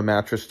going to a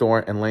mattress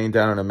store and laying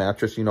down on a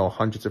mattress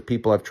hundreds of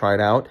people have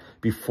tried out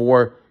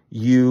before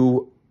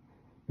you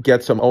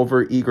get some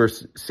over-eager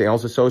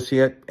sales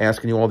associate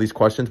asking you all these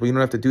questions? Well, you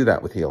don't have to do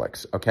that with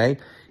Helix, okay?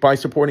 By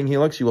supporting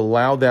Helix, you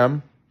allow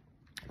them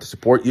to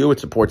support you. It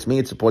supports me.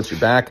 It supports your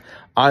back.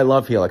 I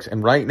love Helix.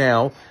 And right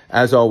now,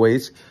 as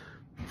always,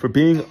 for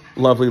being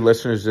lovely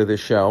listeners of this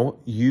show,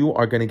 you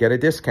are going to get a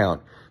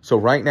discount. So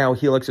right now,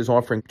 Helix is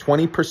offering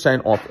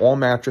 20% off all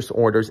mattress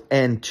orders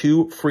and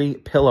 2 free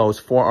pillows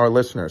for our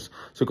listeners.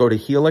 So go to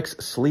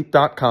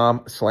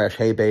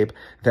helixsleep.com/heybabe.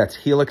 That's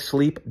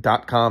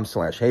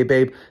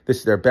helixsleep.com/heybabe. This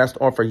is their best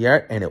offer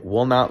yet, and it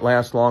will not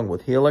last long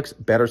with Helix.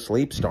 Better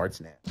sleep starts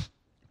now.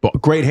 Well,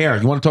 great hair.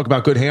 You want to talk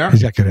about good hair?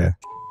 He's got good hair.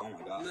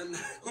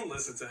 Don't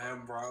listen to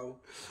him, bro.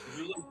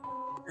 You look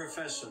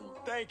professional.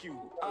 Thank you.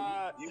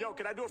 Yo,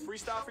 can I do a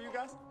freestyle for you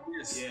guys?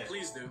 Yes, yeah.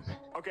 Please do.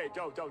 Okay,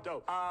 dope.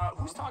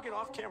 Who's talking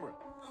off camera?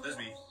 That's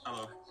me.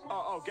 Hello.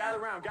 Oh, gather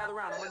around. I'm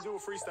gonna do a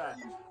freestyle.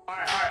 All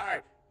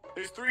right.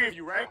 There's 3 of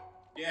you, right?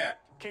 Yeah.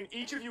 Can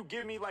each of you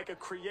give me like a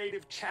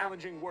creative,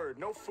 challenging word?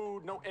 No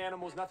food, no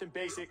animals, nothing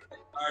basic.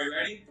 Are you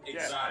ready?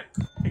 Yeah. Exotic.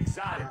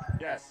 Exotic,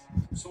 yes.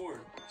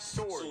 Sword.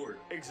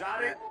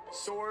 Exotic.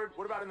 Sword.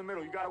 What about in the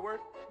middle? You got a word?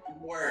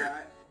 Word.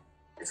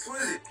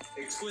 Exquisite.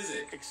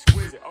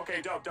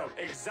 Okay, dope.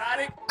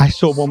 Exotic. I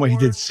saw one where he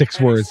did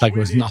 6 words like it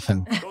was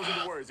nothing. Those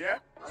are the words, yeah?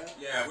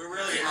 Yeah, we're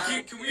really.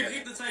 Can we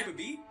pick the type of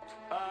beat?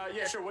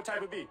 Yeah, sure. What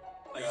type of beat?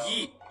 Like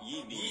yeet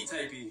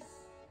type beat.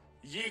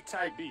 Yeet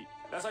type beat.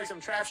 That's like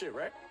some trap shit,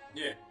 right?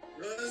 Yeah.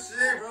 Real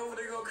shit, bro.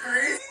 They go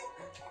crazy.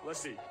 Let's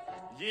see.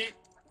 Yeet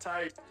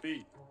type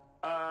beat.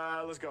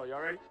 Let's go.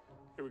 Y'all ready?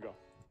 Here we go.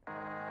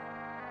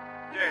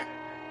 Yeah.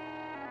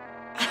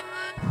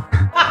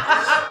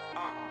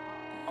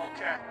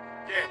 Okay.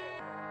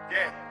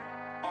 Yeah.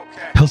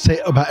 Okay. He'll say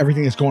about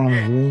everything that's going on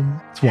in the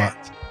room. It's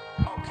what?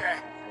 Okay.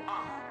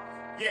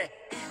 Yeah.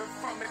 Even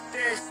from a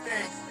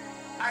distance,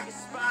 I can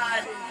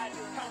spot it. I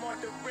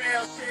want the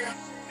real shit.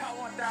 I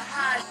want the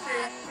high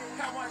shit.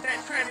 I want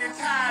that trending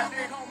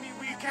topic. Homie,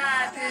 we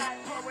got this.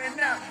 Blowing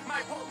up.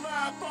 Might pull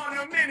up on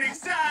them in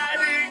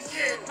exotic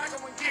shit. Might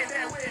go and get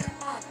that with.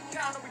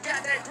 Count on we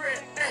got that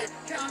grit. Hey,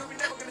 count on we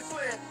never gonna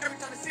slip. Every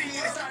time I see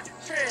you, it's hard to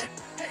trip.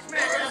 Hey,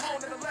 man, got a whole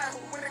nother level.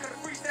 When they gonna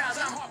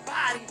freestyles, I'm hard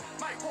body.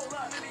 Might pull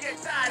up and be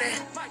excited.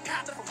 Might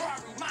cop the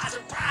Ferrari,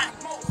 Maserati.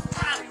 Most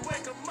probably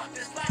wake them up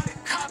just like the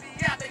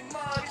Caviar, they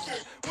mug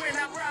shit. When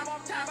I rhyme on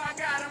time, I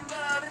got them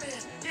loving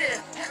it. Yeah,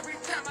 every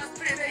time I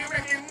spit, they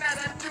recognize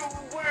I do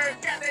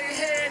work. Got their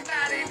head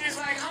nodding just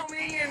like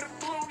homie in the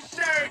blue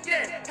shirt.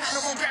 Yeah, kind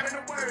of on grabbing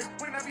the word.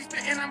 When I be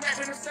spitting, I'm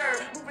rapping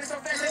absurd. Moving so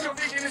fast that your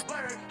vision is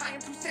blurred. I am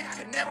too sick, I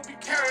can never be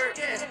cured.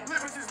 Yeah,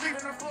 lyrics is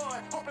leaving the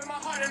floor. Open my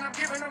heart and I'm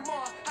giving them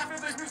more. I feel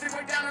this music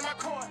way down in my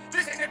core.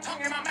 This ain't a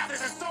tongue in my mouth,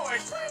 it's a sword.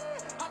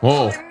 I'm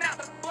pulling out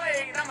the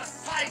blade, I'm a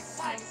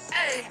slice.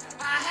 Ayy,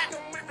 I hack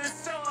them with the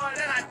sword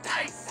and I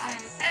dice.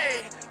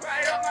 Ayy,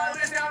 right on my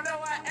list, y'all know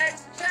I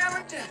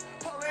X-challenger.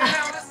 Pulling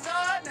out the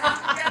sword, now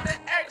I got the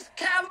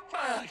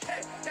Excalibur. Hey,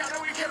 y'all know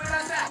we killing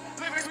us out.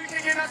 Lyrics we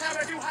kicking us out,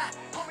 I do hot.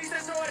 Homie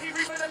said sword, he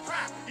reap for the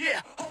crop.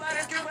 Yeah, whole lot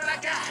of skill that I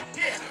got.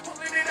 Yeah,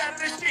 pulling it out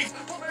of the sheets.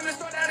 Pulling the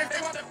sword out if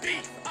they want the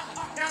beat.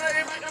 Now that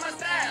they might on my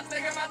style.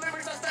 Thinking my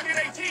lyrics are stuck in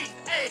their teeth.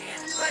 Ayy,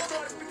 like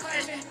swords be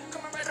clashing.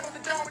 Coming right up with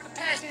the dome with the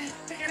passion.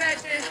 Taking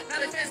action, now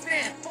they fenced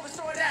in. Pull the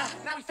sword out,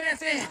 now we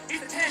fencing. Ease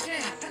the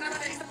tension, and I'm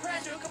about to ease the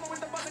pressure. Come on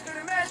with the buzz, I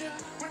couldn't measure.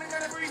 When the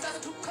gun breeze, I'm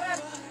too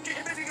clever.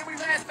 Getting busy and we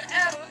last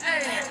forever.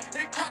 Ayy,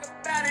 they talk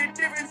about it,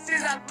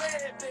 differences, I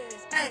live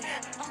this. Ayy,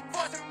 I'm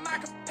forcing my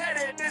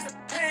competitors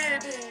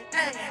dependent.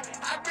 Ayy,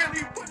 I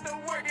really put the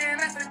work in,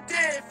 that's the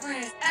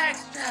difference.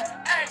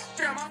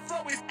 Extra, my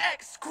flow is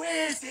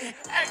exquisite.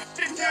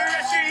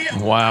 Extraterrestrial.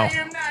 Wow. I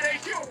am not a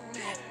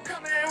human.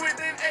 Coming with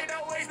an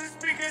 808, the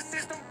speaker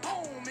system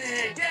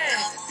booming.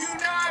 Yeah, you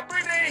know I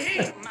bring the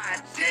heat,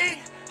 my G.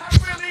 I'm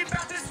really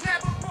about to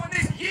snap up on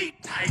this yeet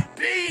type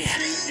B.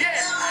 Yeah,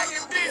 I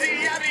get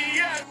busy, I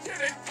be up to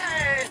the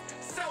task.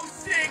 So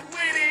sick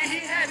with it, he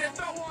had to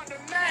throw on the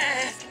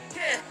mask.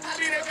 Yeah, I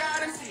be the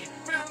god MC,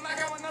 feeling like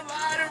I won the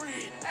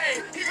lottery.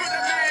 Hey, he put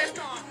the mask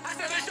on, I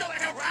sell the show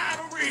like a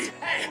rivalry.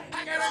 Hey,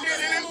 I got him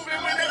getting and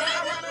moving whenever I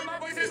rhyme, and my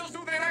voice is so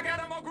soothing. I got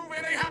him all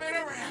grooving, they hopping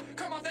around.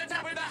 Come off the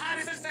top with the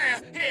hottest of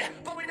sounds. Yeah,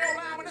 blowing no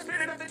line when I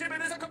spit it up the tip,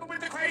 and I'm couple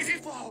with the crazy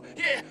flow.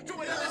 Yeah,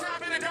 do it on the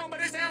top of the dome,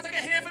 but it sounds like a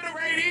hit for the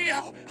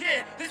radio.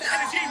 Yeah, this the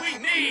energy we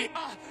need.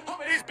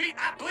 Over this beat,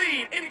 I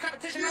bleed. Any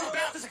competition, I'm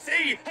about to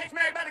succeed. Hey,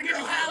 Mack, about to get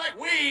you high like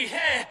weed.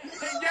 Yeah,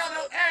 and y'all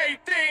know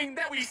everything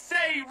that we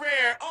say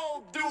rare.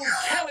 Old dude,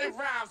 killing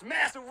rhymes,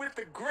 master with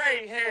the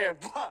gray hair.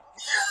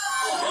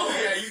 Oh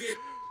yeah, you get.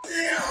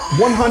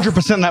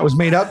 100% that was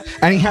made up,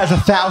 and he has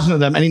 1,000 of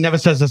them, and he never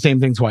says the same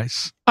thing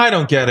twice. I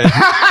don't get it.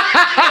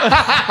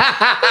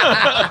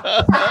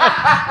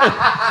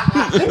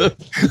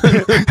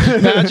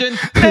 Imagine.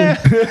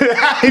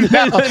 I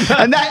know.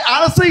 And that,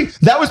 honestly,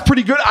 that was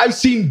pretty good. I've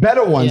seen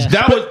better ones.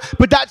 Yeah.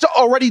 But that's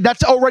already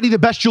the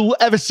best you'll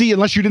ever see,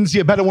 unless you didn't see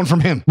a better one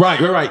from him.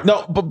 Right.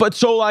 No, but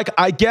so like,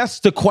 I guess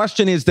the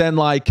question is then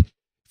like,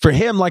 for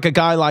him, like a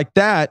guy like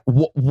that,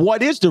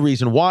 what is the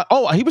reason why?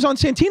 Oh, he was on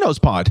Santino's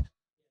pod.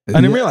 I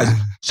didn't realize.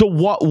 So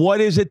what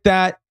is it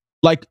that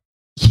like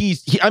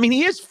I mean,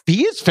 he is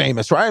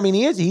famous, right? I mean,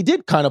 he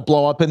did kind of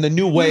blow up in the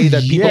new way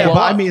that people blow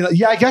up. I mean,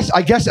 yeah,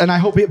 I guess, and I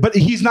hope but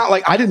he's not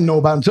like, I didn't know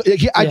about him. So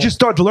I just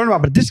started to learn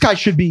about it, but this guy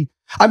should be,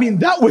 I mean,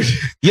 that was,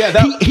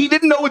 he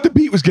didn't know what the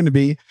beat was going to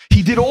be.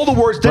 He did all the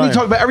words. Then he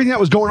talked about everything that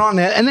was going on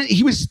there. And then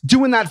he was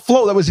doing that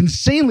flow that was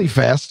insanely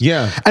fast.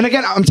 Yeah. And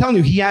again, I'm telling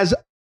you, he has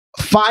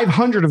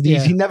 500 of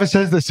these. He never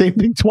says the same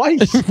thing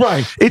twice.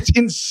 Right. It's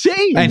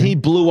insane. And he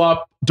blew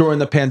up during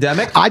the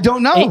pandemic. I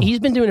don't know. He's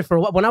been doing it for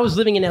a while. When I was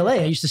living in LA,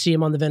 I used to see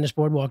him on the Venice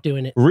Boardwalk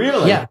doing it.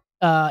 Really? Yeah.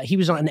 He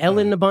was on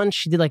Ellen a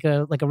bunch. He did like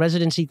a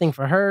residency thing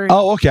for her.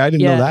 Oh, okay. I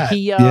didn't know that.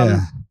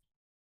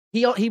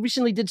 He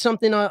recently did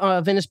something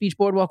on Venice Beach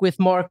Boardwalk with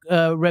Mark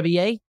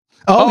Rebier.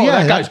 Oh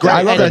yeah, that guy's great.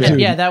 I love that dude.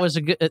 Yeah, that was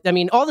a good. I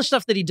mean, all the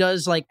stuff that he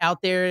does, like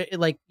out there,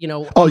 like, you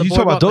know. Oh, you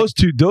talk about those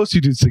two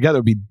dudes together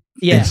would be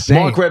Yeah. Insane.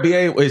 Mark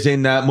Rebier was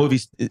in that movie,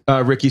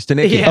 Ricky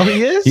Stenicki. Yeah. Oh,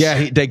 he is?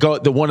 Yeah, they go.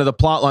 One of the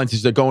plot lines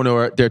is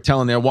they're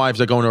telling their wives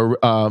they're going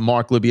to a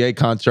Mark Rebier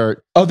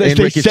concert. Oh, they in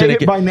say Ricky it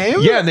Stenicki. by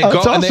name? Yeah, and they Oh,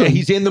 go, that's and awesome.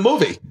 he's in the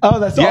movie. Oh,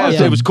 that's Yeah, awesome.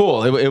 so it was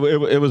cool.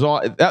 It was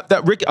all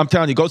that Ricky. I'm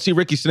telling you, go see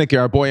Ricky Stenicki.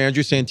 Our boy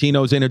Andrew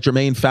Santino's in it.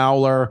 Jermaine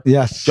Fowler.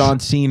 Yes. John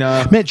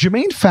Cena. Man,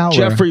 Jermaine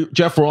Fowler.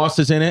 Jeff Ross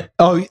is in it.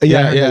 Oh,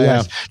 yeah.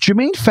 Yeah.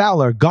 Jermaine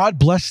Fowler, God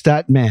bless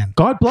that man.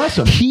 God bless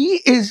him.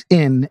 He is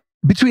in,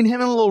 between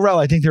him and Lil Rel,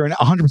 I think they're in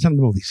 100% of the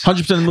movies. 100%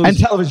 of the movies. And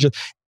television.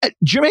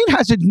 Jermaine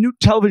has a new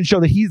television show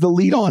that he's the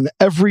lead on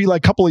every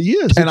couple of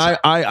years. And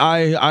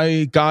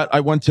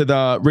I went to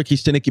the Ricky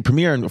Stenicki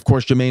premiere, and of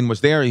course Jermaine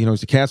was there. You know,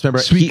 he's a cast member.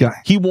 Sweet guy.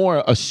 He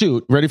wore a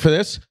suit. Ready for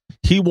this?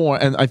 He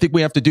wore, and I think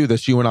we have to do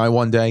this, you and I,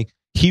 one day.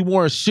 He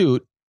wore a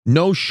suit,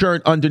 no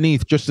shirt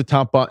underneath, just the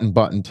top button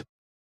buttoned.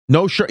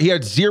 No shirt. He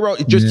had zero,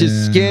 just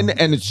his skin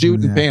and his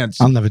suit and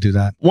pants. I'll never do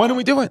that. Why don't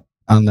we do it?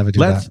 I'll never do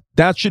that.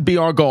 That should be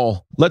our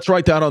goal. Let's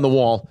write that on the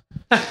wall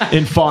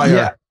in fire.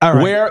 Yeah, all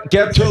right.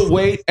 Get to a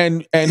weight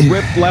and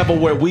whip level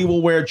where we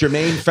will wear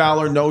Jermaine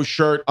Fowler no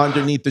shirt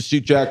underneath the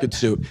suit jacket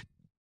suit.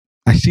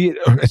 I see it.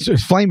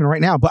 It's flaming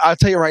right now. But I'll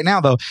tell you right now,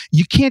 though,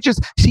 you can't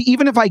just see,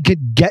 even if I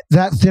could get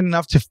that thin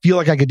enough to feel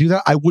like I could do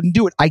that, I wouldn't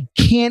do it. I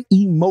can't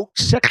emote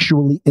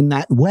sexually in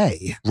that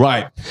way.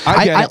 Right.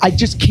 I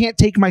just can't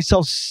take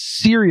myself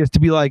serious to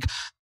be like,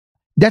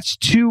 that's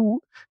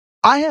too.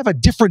 I have a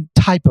different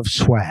type of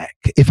swag,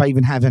 if I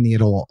even have any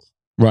at all.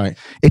 Right.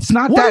 It's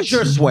not What that. is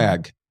your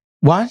swag?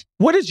 What?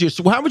 What is your?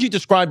 How would you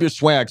describe your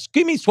swag?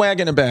 Give me swag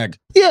in a bag.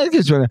 Yeah, it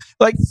is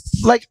like.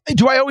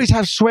 Do I always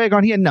have swag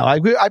on here? No, I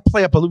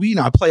play up a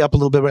little. I play up a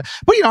little bit, but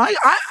I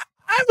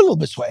have a little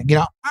bit of swag.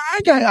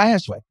 I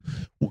have swag.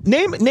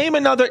 Name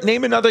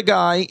another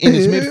guy in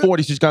his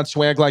mid-40s who's got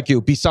swag like you,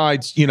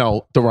 besides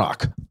The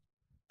Rock.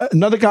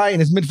 Another guy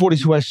in his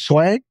mid-40s who has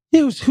swag.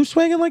 Yeah, who's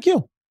swagging like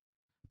you?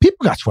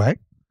 People got swag.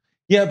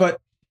 Yeah, but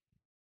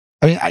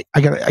I mean, I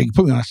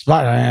put me on a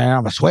spot. I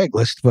have a swag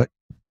list, but.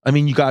 I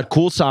mean, you got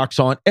cool socks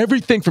on,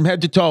 everything from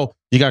head to toe.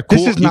 You got cool,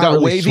 this is you not got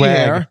really wavy swag.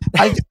 hair.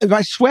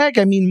 By swag,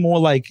 I mean more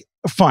like,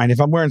 fine,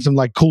 if I'm wearing some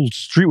cool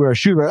streetwear,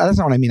 shoewear, that's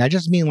not what I mean. I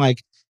just mean up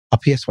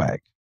here swag.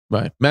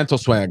 Right. Mental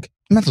swag.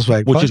 Mental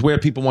swag. Which is where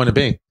people want to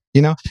be.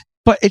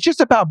 But it's just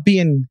about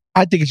being,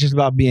 I think it's just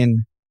about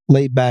being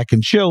laid back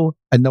and chill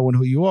and knowing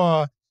who you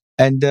are.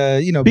 And,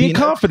 being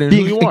confident in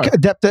who you are.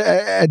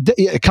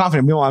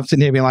 Confident. Meanwhile, I'm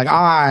sitting here being like,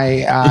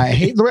 I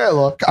hate the way I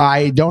look.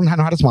 I don't know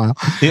how to smile.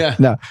 Yeah.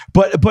 No.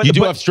 But you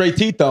do have straight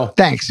teeth, though.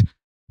 Thanks.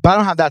 But I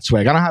don't have that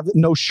swag. I don't have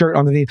no shirt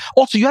underneath.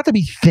 Also, you have to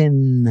be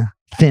thin.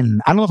 I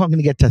don't know if I'm going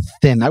to get to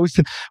thin. I was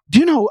thin. Do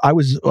you know I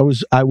was known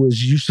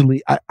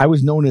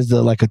as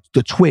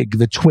the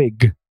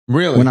twig.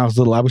 Really? When I was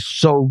little, I was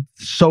so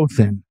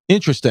thin.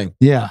 Interesting.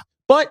 Yeah.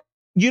 But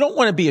you don't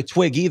want to be a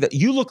twig either.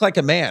 You look like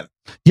a man.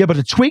 Yeah, but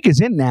a twig is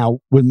in now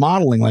with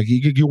modeling. Like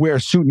you wear a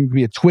suit and you can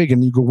be a twig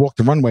and you can walk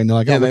the runway and they're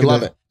like, yeah, oh, they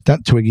love it.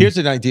 That twiggy. Here's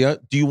an idea.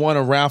 Do you want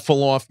to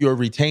raffle off your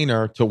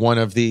retainer to one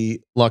of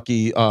the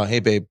lucky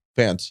Hey Babe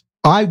fans?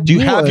 Do you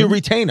have your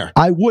retainer?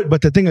 I would,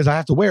 but the thing is I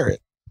have to wear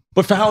it.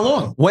 But for how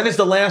long? When is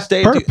the last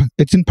day? Perp.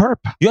 It's in perp.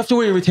 You have to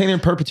wear your retainer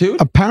in perpetuity?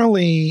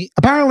 Apparently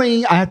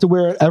I have to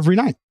wear it every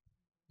night.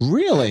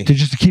 Really?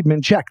 Just to keep them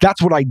in check.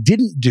 That's what I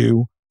didn't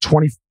do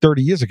 20,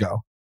 30 years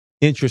ago.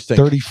 Interesting.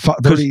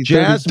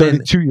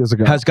 32 years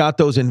ago. Has got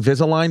those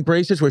Invisalign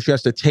braces where she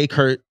has to take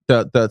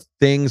the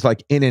things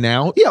in and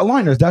out. Yeah,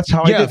 aligners. That's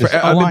how I did this.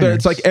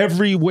 It's like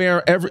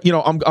everywhere.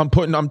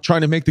 I'm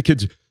trying to make the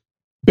kids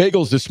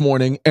bagels this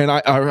morning, and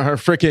her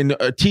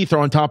freaking teeth are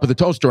on top of the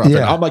toaster oven.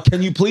 Yeah. I'm like,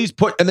 can you please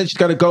and then she's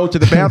got to go to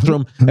the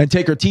bathroom and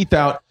take her teeth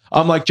out.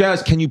 I'm like,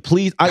 Jazz, can you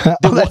please?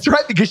 That's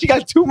right, because she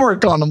got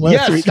turmeric on them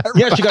last week.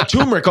 Yes, she got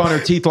turmeric on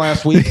her teeth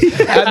last week.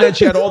 And then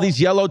she had all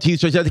these yellow teeth,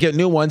 so she had to get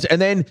new ones. And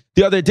then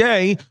the other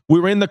day, we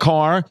were in the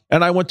car,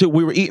 and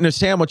we were eating a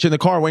sandwich in the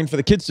car, waiting for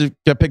the kids to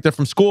get picked up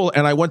from school,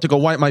 and I went to go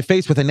wipe my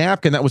face with a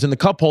napkin that was in the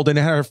cup holder, and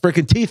it had her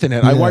freaking teeth in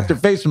it. Yeah. I wiped her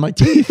face with my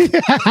teeth.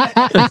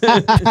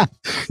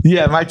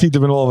 Yeah, my teeth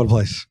have been all over the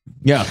place.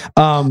 Yeah.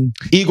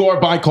 Igor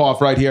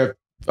Bykov right here.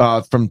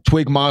 From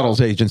Twig Models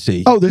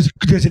Agency. Oh, there's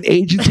an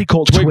agency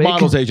called Twig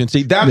Models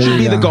Agency. That should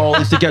be the goal,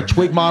 is to get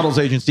Twig Models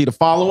Agency to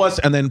follow us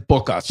and then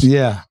book us.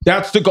 Yeah.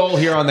 That's the goal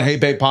here on the Hey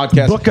Babe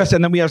podcast. Book us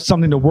and then we have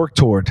something to work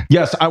toward.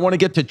 Yes, I want to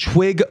get to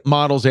Twig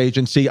Models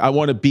Agency. I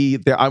want to be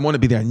there. I want to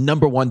be their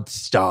 #1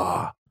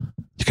 star. You're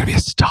going to be a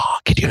star.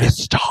 Can you be a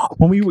star?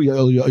 When were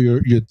you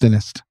your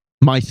thinnest?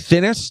 My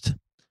thinnest?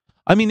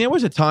 I mean, there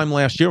was a time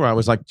last year where I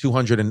was like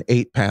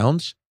 208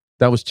 pounds.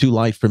 That was too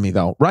light for me,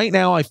 though. Right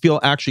now, I feel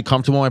actually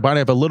comfortable in my body.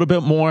 I have a little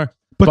bit more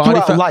But body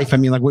throughout life, I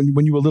mean, like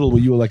when you were little, were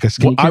you like a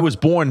skinny kid? I was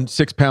born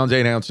 6 pounds,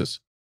 8 ounces.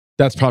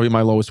 That's probably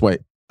my lowest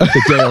weight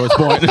the day I was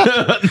born.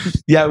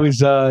 Yeah, I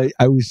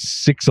was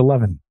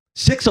 6'11".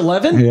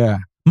 6'11"? Yeah.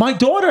 My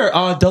daughter,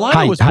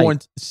 Delilah, was born.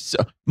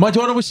 My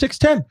daughter was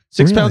 6'10".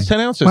 6 pounds, 10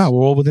 ounces. Wow,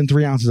 we're all within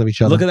 3 ounces of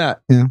each other. Look at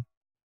that. Yeah.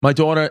 My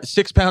daughter,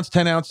 6 pounds,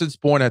 10 ounces,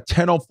 born at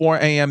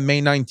 10:04 a.m.,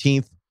 May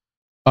 19th,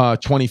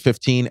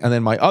 2015. And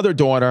then my other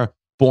daughter,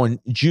 born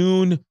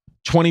June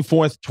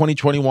 24th,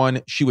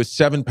 2021. She was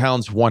 7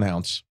 pounds 1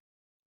 ounce.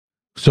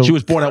 So She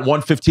was born at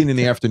 1:15 in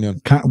the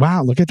afternoon.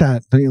 Wow, look at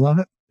that. Don't you love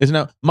it? Isn't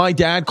that? My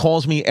dad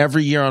calls me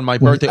every year on my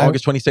birthday,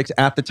 August 26th.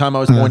 At the time I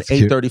was born, that's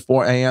cute.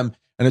 8:34 a.m.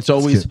 And it's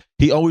always,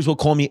 he always will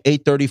call me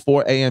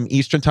 8:34 a.m.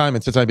 Eastern time.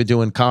 And since I've been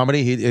doing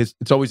comedy,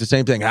 it's always the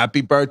same thing.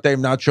 Happy birthday.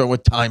 I'm not sure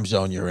what time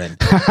zone you're in,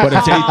 but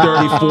it's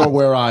 8:34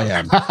 where I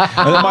am.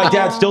 And then my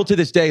dad still to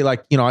this day,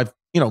 like,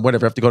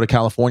 whatever, I have to go to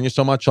California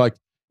so much. Like,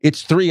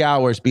 it's 3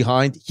 hours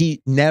behind.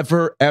 He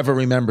never, ever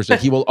remembers it.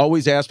 He will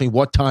always ask me,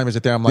 what time is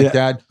it there? I'm like,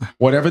 Dad,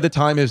 whatever the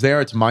time is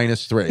there, it's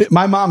 -3.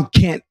 My mom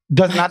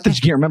not that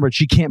she can't remember it,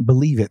 she can't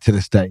believe it to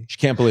this day. She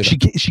can't believe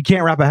it. She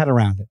can't wrap her head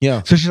around it.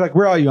 Yeah. So she's like,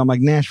 where are you? I'm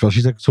like, Nashville.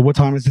 She's like, so what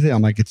time is it there?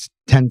 I'm like, it's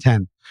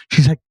 10:10.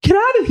 She's like, get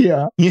out of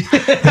here.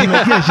 I'm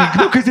like, yeah.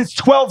 Because it's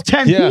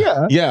 12:10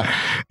 here. Yeah.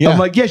 I'm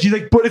like, yeah. She's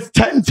like, but it's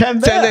 10:10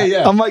 there. 10,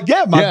 yeah. I'm like,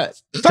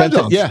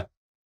 yeah.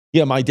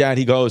 Yeah, my dad,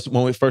 he goes,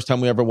 first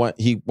time we ever went,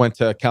 he went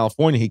to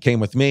California, he came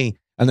with me,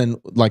 and then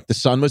like the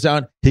sun was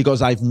out. He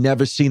goes, I've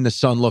never seen the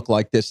sun look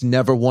like this.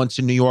 Never once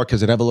in New York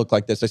has it ever looked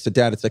like this. I said,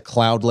 Dad, it's a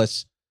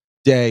cloudless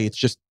day. It's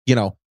just,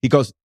 he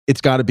goes,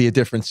 it's got to be a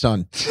different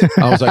sun.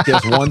 I was like,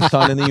 there's one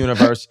sun in the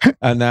universe,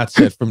 and that's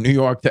it, from New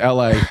York to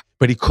LA.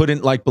 But he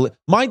couldn't believe.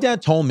 My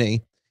dad told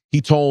me,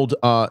 he told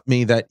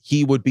me that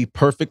he would be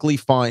perfectly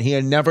fine. He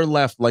had never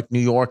left like New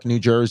York, New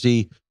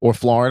Jersey, or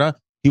Florida.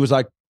 He was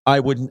like,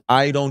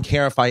 I don't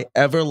care if I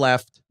ever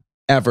left,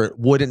 ever. It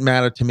wouldn't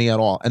matter to me at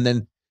all. And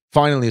then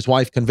finally his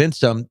wife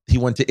convinced him. He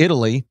went to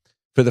Italy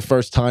for the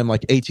first time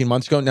like 18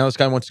 months ago. Now this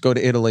guy wants to go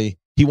to Italy.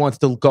 He wants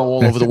to go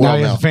all over the world now.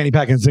 He has a fanny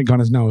pack and zinc on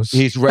his nose.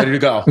 He's ready to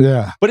go.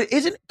 Yeah. But it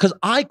isn't, because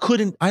I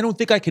don't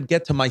think I could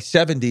get to my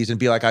 70s and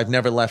be like, I've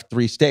never left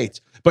 3 states.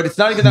 But it's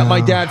not even that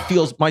my dad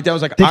was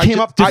like, I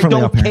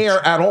don't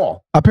care at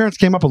all. Our parents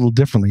came up a little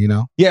differently,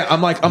 Yeah,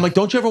 I'm like,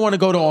 don't you ever want to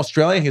go to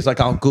Australia? He's like,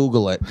 I'll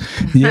Google it.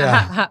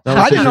 Yeah.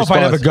 I didn't know if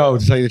I'd ever go,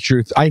 to tell you the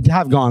truth. I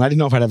have gone. I didn't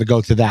know if I'd ever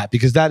go to that,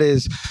 because that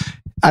is,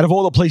 out of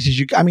all the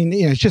places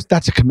it's just,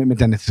 that's a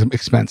commitment and it's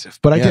expensive.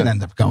 But I did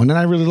end up going, and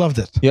I really loved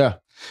it. Yeah.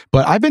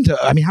 But I've been to,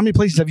 how many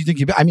places have you think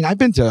you've been? I've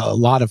been to a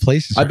lot of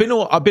places. I've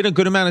been a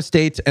good amount of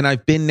states, and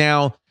I've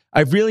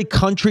really,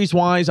 countries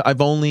wise,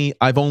 I've only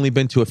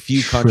been to a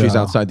few countries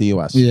outside the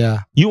US. Yeah.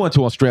 You went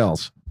to Australia.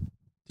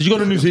 Did you go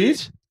to New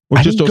Zealand? Or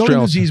I just didn't go to New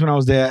Australia? Zealand when I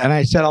was there, and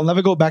I said I'll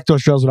never go back to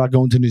Australia without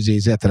going to New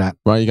Zealand after that.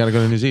 Right, you got to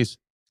go to New Zealand.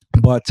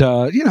 But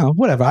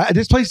whatever.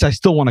 There's places I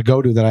still want to go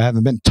to that I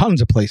haven't been.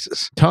 Tons of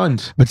places.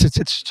 Tons. But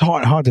it's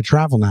hard to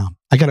travel now.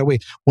 I gotta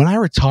wait. When I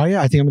retire,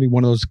 I think I'm gonna be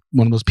one of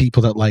those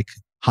people that like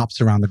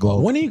hops around the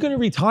globe. When are you going to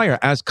retire?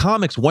 As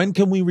comics, when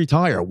can we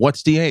retire?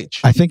 What's the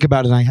age? I think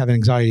about it and I have an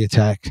anxiety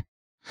attack.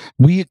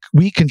 We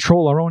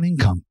control our own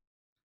income.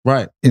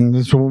 Right.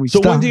 And so when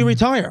when do you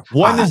retire?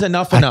 When is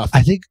enough enough?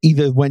 I think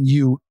either when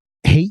you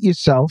hate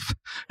yourself,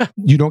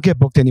 you don't get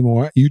booked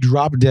anymore, you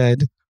drop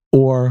dead,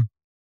 or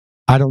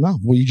I don't know.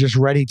 Were you just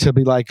ready to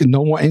be like,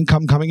 no more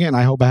income coming in?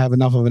 I hope I have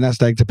enough of a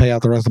nest egg to pay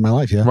out the rest of my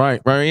life. Yeah.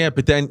 Right. Yeah.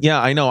 But then,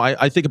 I know.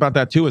 I think about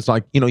that too. It's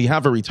like, you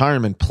have a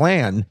retirement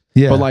plan.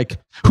 Yeah. But like,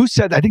 who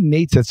said? I think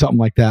Nate said something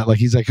like that. Like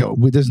he's like,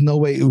 there's no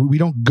way we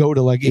don't go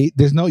to you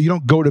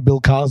don't go to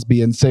Bill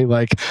Cosby and say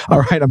like,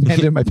 all right, I'm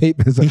handing my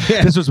papers.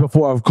 This was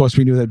before, of course,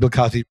 we knew that Bill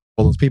Cosby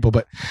all those people.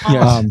 But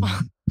yes.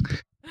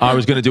 I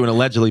was going to do an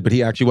allegedly, but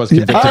he actually was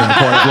convicted in the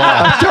court of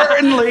law.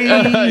 Certainly.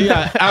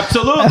 Yeah,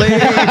 absolutely.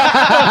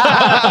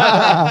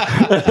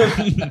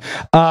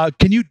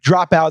 Can you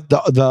drop out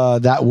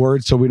that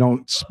word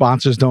so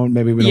sponsors don't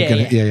maybe we don't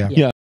get it?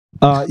 Yeah.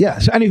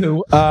 So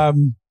anywho,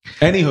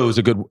 anywho is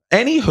a good.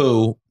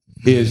 Anywho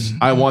is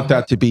I want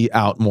that to be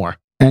out more.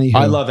 Anywho.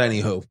 I love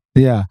anywho.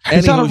 Yeah,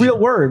 it's not a real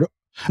word.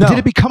 No. Did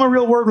it become a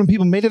real word when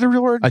people made it a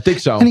real word? I think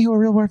so. Anywho, a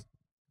real word.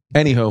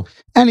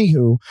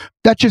 Anywho,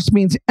 that just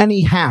means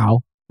anyhow.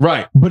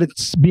 Right. But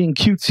it's being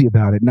cutesy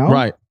about it. No.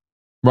 Right.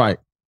 Wait,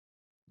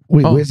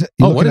 where's it?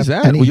 What is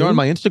that? Well, you're on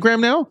my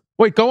Instagram now?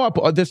 Wait, go up.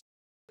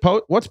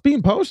 What's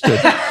being posted?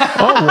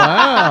 Oh,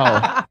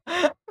 wow.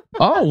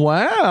 Oh,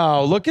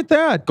 wow. Look at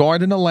that.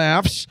 Garden of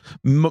Laughs.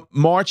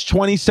 March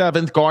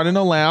 27th, Garden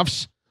of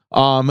Laughs.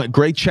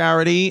 Great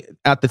charity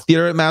at the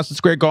theater at Madison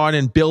Square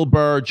Garden. Bill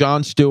Burr,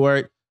 Jon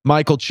Stewart,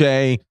 Michael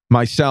Che,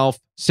 myself,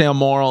 Sam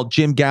Morrill,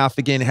 Jim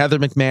Gaffigan, Heather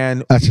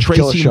McMahon,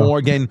 Tracy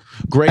Morgan.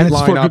 Great lineup.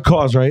 It's for a good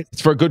cause, right?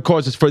 It's for a good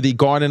cause. It's for the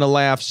Garden of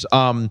Laughs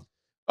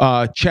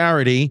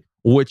charity,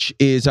 which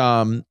is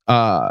an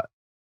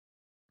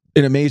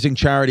amazing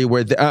charity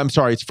where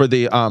it's for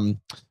the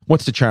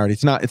what's the charity?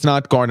 It's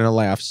not Garden of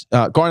Laughs.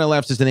 Garden of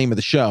Laughs is the name of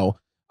the show.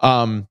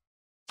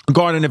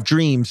 Garden of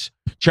Dreams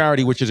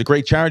charity, which is a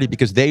great charity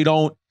because they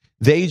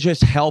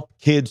just help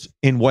kids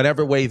in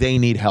whatever way they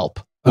need help,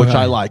 which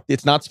I like.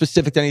 It's not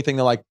specific to anything.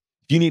 They're like,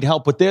 if you need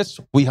help with this,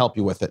 we help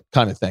you with it,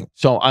 kind of thing.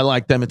 So I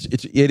like them.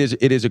 It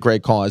is a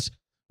great cause.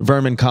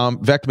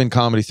 Veckman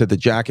Comedy said the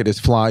jacket is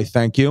fly.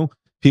 Thank you.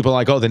 People are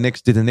like, did the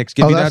Knicks give you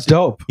that? Oh, that's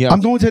dope. Yeah. I'm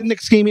going to the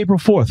Knicks game April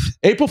 4th.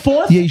 April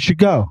 4th? Yeah, you should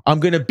go.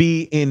 I'm going to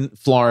be in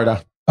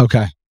Florida.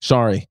 Okay.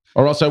 Sorry.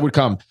 Or else I would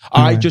come.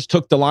 I just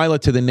took Delilah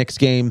to the Knicks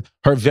game,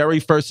 her very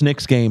first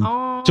Knicks game.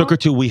 Took her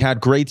to. We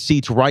had great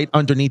seats right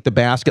underneath the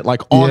basket,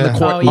 like on the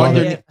court. Oh, yeah,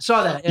 underneath. yeah. I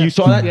saw that. Yeah. You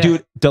saw that, Yeah.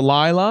 dude?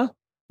 Delilah,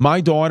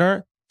 my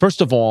daughter.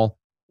 First of all,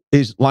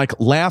 is like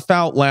laugh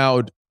out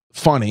loud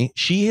funny.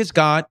 She has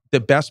got the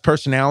best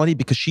personality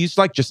because she's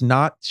like just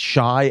not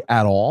shy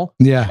at all.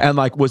 Yeah. And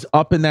like was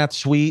up in that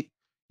suite,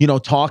 you know,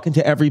 talking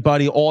to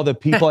everybody. All the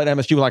people at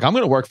MSG were like, I'm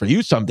going to work for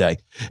you someday.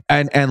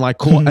 And like,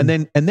 cool.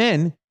 And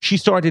then she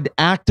started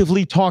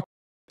actively talking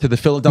to the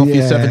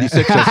Philadelphia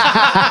 76ers.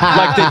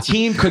 Like the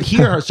team could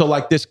hear her. So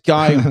like this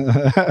guy,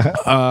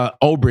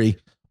 Aubrey,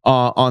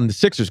 on the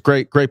Sixers,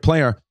 great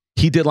player.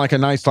 He did like a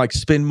nice like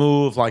spin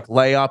move, like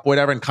layup,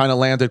 whatever, and kind of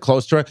landed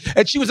close to her.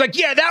 And she was like,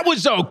 yeah, that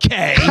was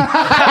okay.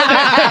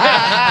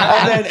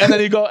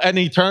 and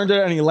he turned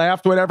her and he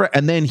laughed, whatever.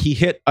 And then he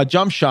hit a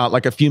jump shot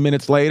like a few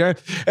minutes later.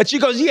 And she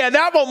goes, yeah,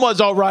 that one was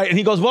all right. And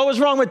he goes, what was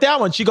wrong with that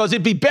one? She goes,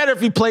 it'd be better if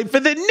he played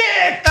for the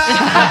Knicks.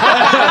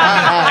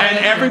 And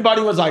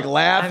everybody was like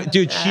laughing.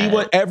 Dude,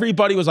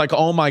 everybody was like,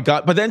 oh my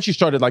God. But then she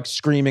started like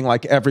screaming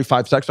like every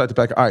 5 seconds. So I had to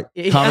be like, all right,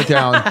 calm it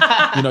down.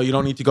 You know, you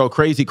don't need to go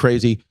crazy.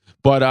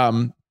 But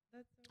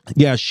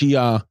yeah,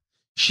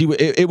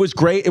 it was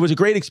great. It was a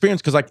great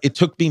experience because like it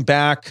took me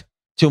back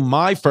to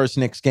my first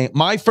Knicks game.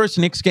 My first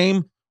Knicks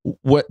game,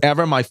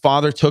 whatever, my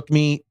father took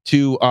me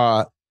to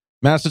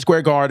Madison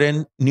Square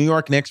Garden, New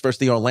York Knicks versus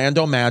the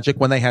Orlando Magic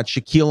when they had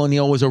Shaquille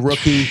O'Neal was a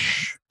rookie,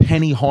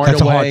 Penny Hardaway.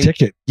 That's a hard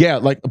ticket. Yeah,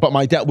 like, but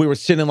my dad, we were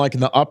sitting like in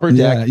the upper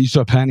deck. Yeah, you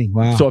saw Penny.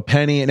 Wow. Saw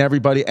Penny and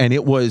everybody, and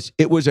it was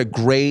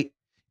great,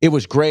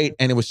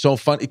 and it was so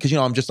fun because, you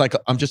know, I'm just like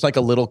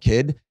a little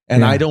kid,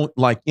 and I don't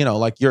like, you know,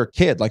 like you're a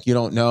kid, like you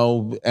don't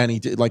know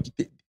any, like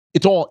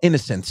it's all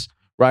innocence,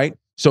 right?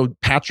 So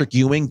Patrick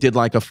Ewing did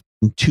like a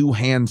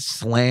 2-hand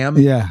slam,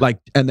 like,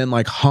 and then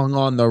like hung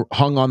on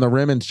the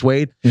rim and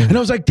swayed, and I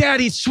was like,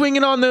 Dad, he's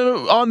swinging on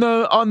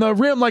the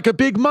rim like a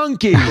big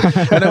monkey,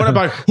 and I went up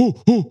like,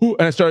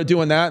 and I started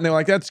doing that, and they were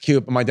like, that's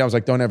cute, but my dad was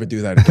like, don't ever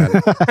do that again,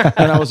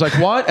 and I was like,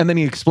 what? And then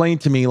he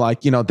explained to me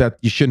like, you know, that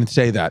you shouldn't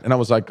say that, and I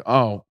was like,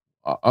 oh.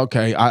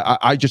 Okay,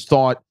 I just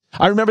thought,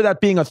 I remember that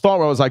being a thought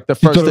where I was like the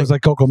first thing. It was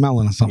like Coco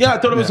Melon or something. Yeah, I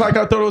thought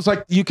it was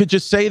like you could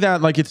just say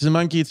that like it's a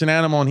monkey, it's an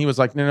animal, and he was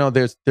like, no,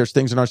 there's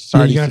things in our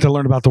society. You're gonna have to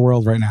learn about the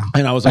world right now.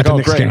 And I was like,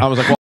 oh great. I was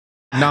like, well,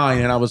 9,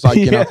 and I was like,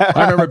 you know,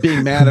 I remember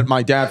being mad at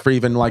my dad for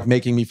even like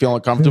making me feel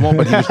uncomfortable,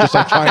 but he was just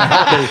like trying to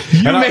help me.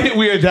 You made it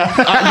weird, Dad.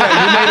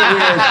 Yeah, you made it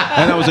weird.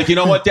 And I was like, you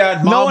know what,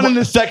 Dad? No one in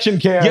this section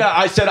cares. Yeah,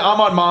 I said I'm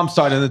on Mom's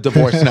side in the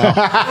divorce now.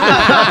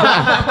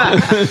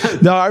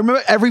 No, I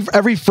remember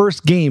every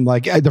first game,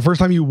 like the first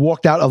time you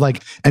walked out of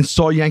like and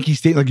saw Yankee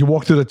Stadium, like you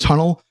walked through the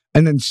tunnel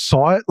and then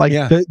saw it, like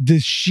the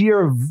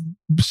sheer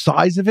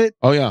size of it.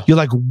 Oh yeah, you're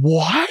like,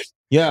 what?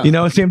 Yeah, you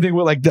know, same thing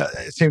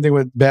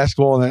with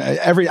basketball and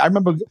I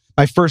remember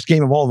my first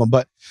game of all of them.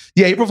 But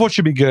yeah, April 4th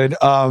should be good.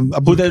 Who are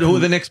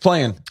the Knicks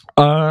playing?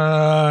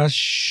 I'm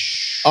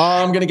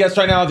gonna guess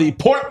right now the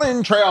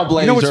Portland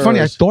Trailblazers. You know what's funny?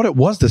 I thought it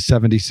was the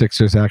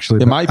 76ers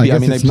actually. It might be. I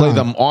mean, they play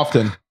them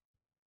often.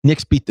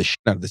 Knicks beat the shit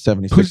out of the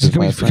 76ers.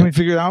 Can we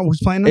figure out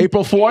who's playing them?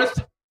 April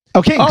 4th.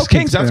 Oh, Kings. Oh,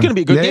 Kings. That's gonna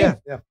be a good game.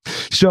 Yeah.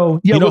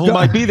 So yeah, you know who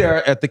might be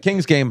there at the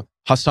Kings game?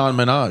 Hassan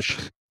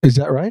Minhaj. Is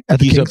that right? At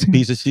the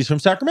he's from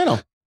Sacramento.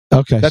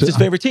 Okay, that's his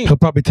favorite team. He'll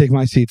probably take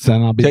my seats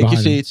then. I'll be take your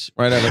seats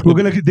right over. They're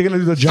gonna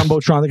do the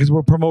jumbotron because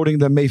we're promoting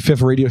the May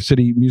 5th Radio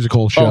City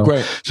musical show. Oh,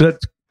 great! So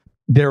that's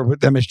there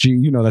with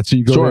MSG. You know that, so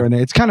you go there and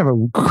it's kind of a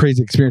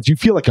crazy experience. You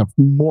feel like a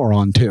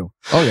moron too.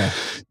 Oh yeah,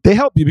 they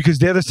help you because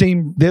they're the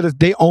same.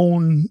 They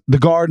own the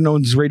Garden,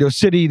 owns Radio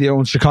City. They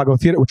own Chicago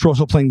Theater, which we're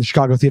also playing the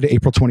Chicago Theater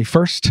April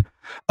 21st.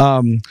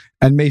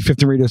 And May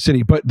 5th in Radio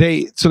City, but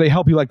they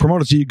help you like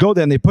promote it. So you go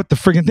there and they put the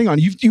freaking thing on.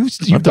 You've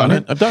done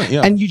it. I've done it.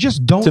 Yeah, and you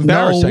just don't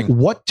know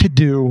what to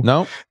do.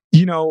 No,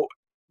 you know.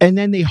 And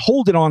then they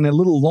hold it on a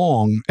little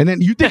long, and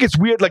then you think it's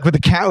weird, like with the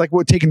cat, like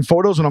we're taking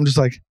photos, and I'm just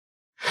like,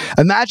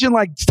 imagine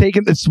like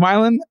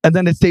smiling, and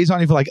then it stays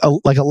on you for like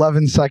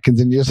 11 seconds,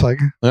 and you're just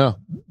like, yeah.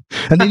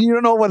 And then you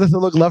don't know whether to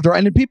look left or right.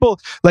 And then people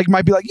like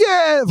might be like,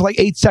 yeah, for like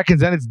 8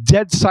 seconds, and it's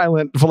dead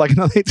silent for like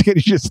another 8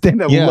 seconds. You just stand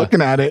up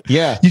looking at it.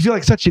 Yeah, you feel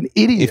like such an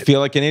idiot. You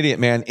feel like an idiot,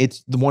 man.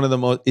 It's one of the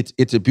most.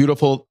 It's a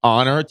beautiful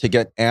honor to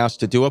get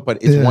asked to do it, but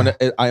it's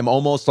I'm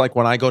almost like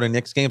when I go to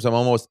Knicks games, I'm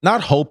almost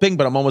not hoping,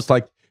 but I'm almost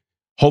like.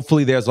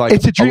 Hopefully, there's like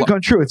it's a dream come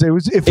true. It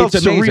felt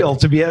surreal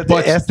to be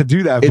asked to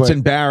do that. It's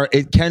embarrassing.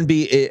 It can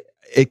be.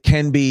 It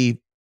can be.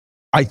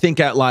 I think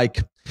at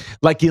like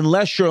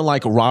unless you're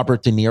like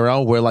Robert De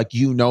Niro, where like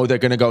they're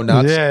gonna go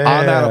nuts.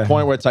 I'm at a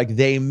point where it's like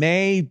they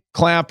may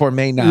clap or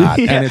may not,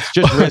 and it's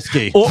just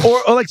risky.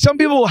 Or like some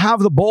people will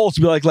have the balls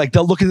to be like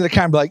they'll look into the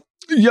camera and be like,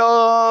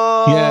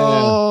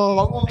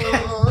 yo.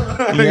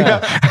 Yeah.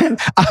 And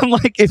I'm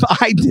like, if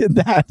I did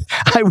that,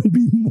 I would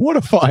be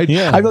mortified.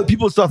 I'd be like,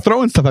 people start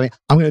throwing stuff at me.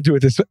 I'm going to do it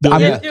this way. Do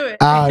it.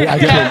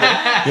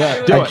 I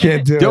Yeah, I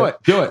can't do it.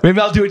 Do it. Maybe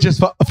I'll do it just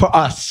for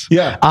us.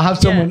 Yeah. I'll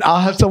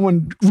have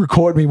someone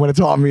record me when it's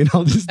on me, and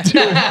I'll just do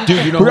it.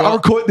 Dude, you know I'll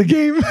record the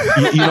game.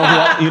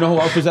 you know who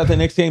else was at the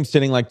Knicks game,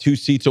 sitting like 2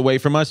 seats away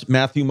from us?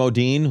 Matthew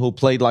Modine, who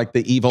played like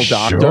the evil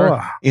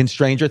doctor in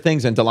Stranger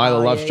Things, and Delilah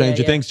loves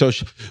Stranger Things. So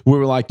we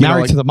were like,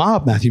 married to the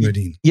mob, Matthew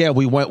Modine. Yeah,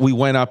 we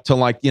went up to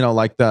like, you know,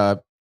 like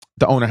the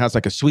owner has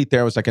like a suite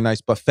there. It was like a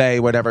nice buffet,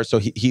 whatever. So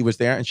he was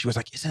there, and she was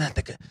like, isn't that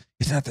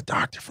the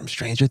doctor from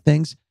Stranger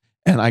Things?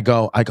 And I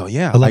go,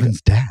 yeah.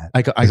 Eleven's dad.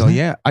 I go,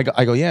 yeah. I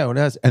go, yeah, it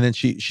is. And then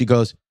she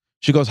goes,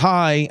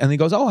 hi. And he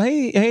goes, oh,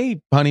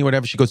 hey, honey,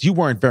 whatever. She goes, you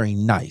weren't very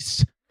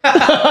nice.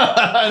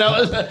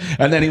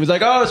 and then he was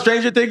like, oh,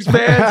 Stranger Things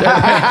fans.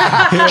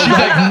 She's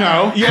like,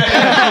 no.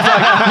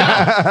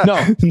 Yeah.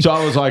 No. So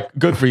I was like,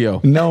 good for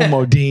you. No,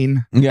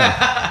 Modine.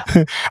 Yeah.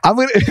 I'm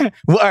gonna.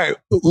 All right.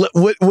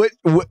 What?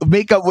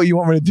 Make up what you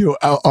want me to do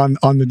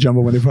on the jumbo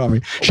when they put on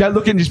me. Should I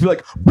look and just be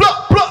like,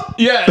 blah blah?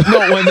 Yeah.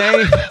 No. When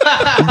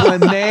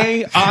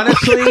they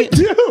honestly,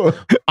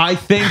 I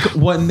think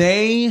when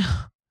they.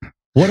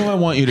 What do I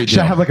want you to do? Should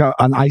I have like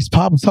an ice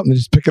pop or something to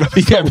just pick it up?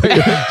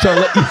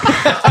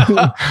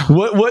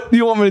 What do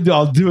you want me to do?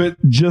 I'll do it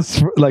just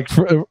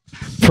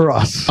for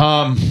us.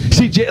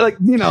 See, it's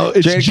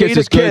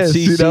Jada Kiss,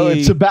 you know,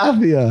 it's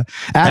Sabathia,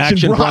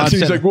 Action Bronson.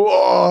 He's like,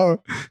 whoa.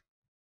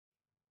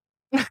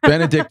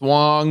 Benedict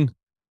Wong,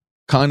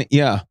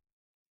 yeah.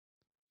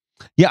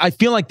 I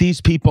feel like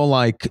these people,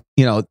 like,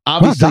 you know,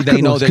 obviously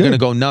they know they're going to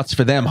go nuts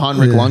for them.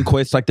 Henrik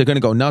Lundqvist, like, they're going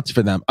to go nuts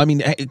for them. I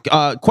mean,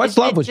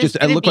 Questlove was just,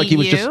 it looked like he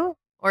was just.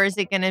 Or is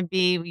it going to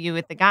be you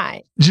with the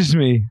guy? Just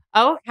me.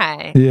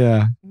 Okay.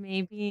 Yeah.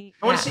 Maybe.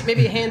 I want to see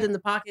maybe a hand in the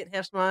pocket,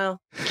 half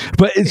smile.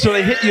 But so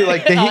they hit you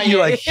like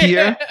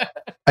here.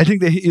 I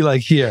think they hit you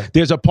like here.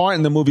 There's a part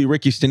in the movie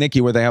Ricky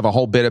Stenicki where they have a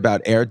whole bit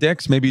about air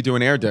dicks. Maybe you do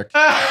an air dick.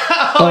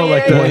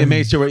 Like that. It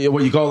makes where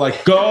you go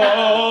like,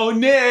 go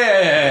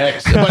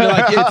Knicks. But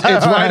like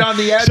it's right on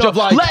the edge of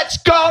like, let's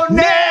go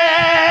Knicks.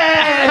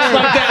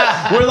 Like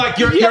that. We're like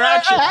you're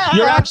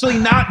actually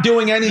not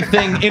doing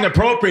anything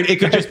inappropriate. It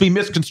could just be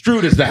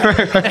misconstrued as that.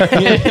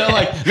 You know,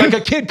 like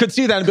a kid could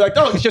see that and be like,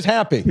 oh, he's just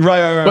happy.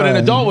 Right. But an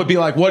adult would be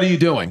like, what are you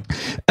doing?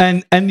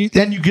 And you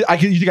think I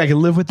can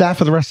live with that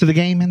for the rest of the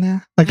game in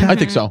there? Like that? I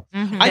think so.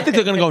 I think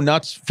they're gonna go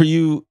nuts for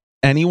you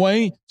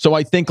anyway. So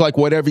I think like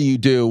whatever you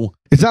do,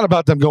 it's not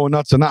about them going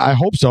nuts or not. I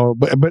hope so,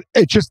 but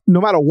it's just no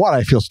matter what,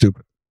 I feel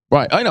stupid.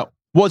 Right. I know.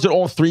 Was it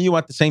all three of you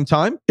at the same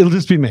time? It'll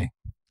just be me.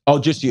 Oh,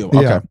 just you.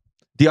 Okay. Yeah.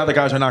 The other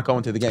guys are not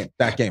going to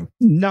that game.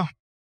 No,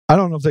 I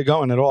don't know if they're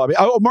going at all. I mean,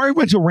 Murray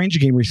went to a Ranger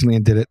game recently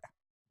and did it.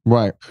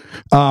 Right.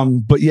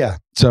 But yeah.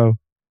 So,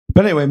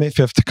 but anyway, May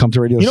 5th to come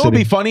to Radio City. You know, it'd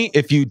be funny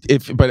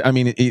but I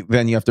mean,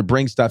 then you have to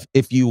bring stuff.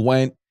 If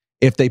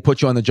they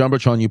put you on the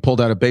Jumbotron, you pulled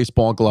out a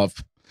baseball glove.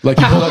 Like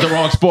you pulled out the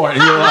wrong sport,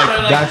 and you're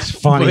like, "That's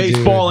funny."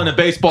 Baseball and a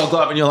baseball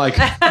glove, and you're like,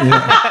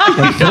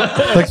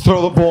 like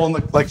throw the ball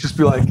and like just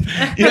be like,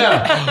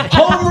 "Yeah,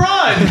 home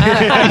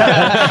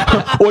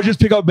run," or just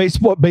pick up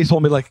baseball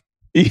and be like,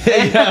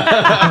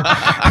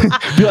 "Yeah,"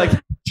 be like,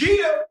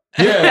 "Gina."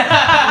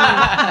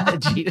 Yeah.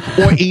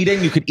 Or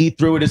eating, you could eat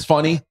through it is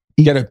funny.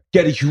 Get a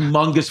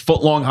humongous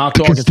foot long hot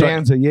dog.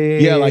 Costanza,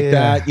 yeah, like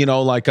that. You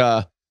know, like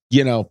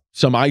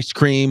some ice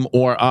cream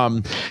or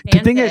the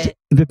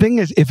thing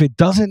is, if it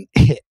doesn't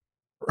hit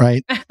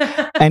right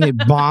and it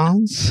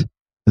bombs,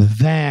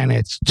 then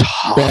it's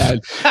tough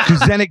because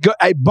then it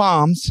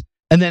bombs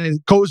and then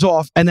it goes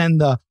off and then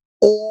I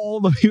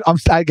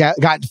got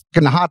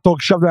the hot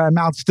dog shoved in my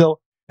mouth still.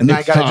 And then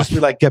I gotta just be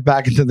like, get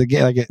back into the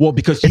game.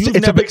 Because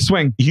it's a big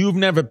swing. You've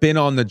never been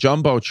on the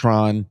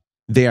Jumbotron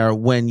there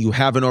when you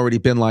haven't already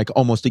been like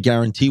almost a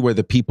guarantee where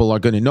the people are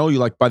going to know you.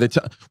 Like by the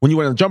time when you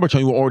went on the Jumbotron,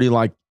 you were already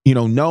like, you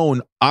know,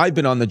 known. I've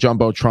been on the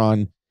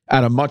Jumbotron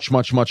at a much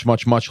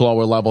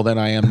lower level than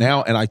I am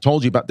now. And I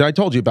told you about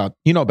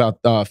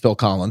Phil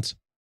Collins.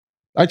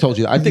 I told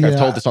you that. I think I've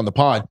told this on the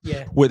pod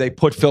where they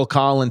put Phil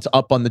Collins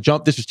up on the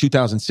jump. This was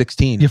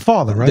 2016. Your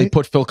father, right? They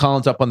put Phil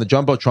Collins up on the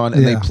Jumbotron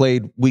and they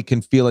played We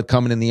Can Feel It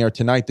Coming in the Air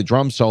Tonight, the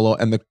drum solo,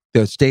 and the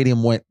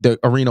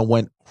arena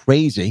went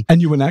crazy. And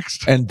you were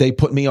next? And they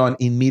put me on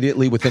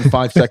immediately within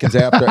 5 seconds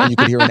after, and you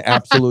could hear an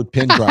absolute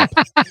pin drop.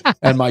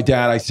 And my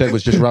dad, I said,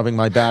 was just rubbing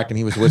my back, and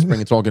he was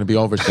whispering, it's all going to be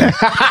over soon.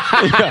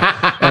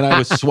 And I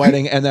was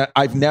sweating, and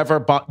I've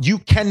never you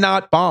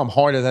cannot bomb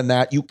harder than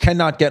that. You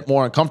cannot get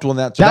more uncomfortable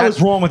than that. So that was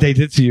wrong what they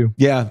did to you.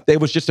 Yeah, it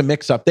was just a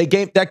mix-up.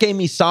 That gave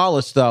me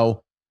solace,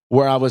 though,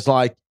 where I was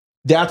like,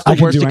 that's the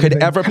worst it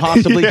could ever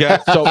possibly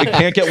get, so it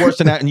can't get worse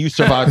than that, and you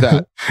survived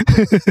that.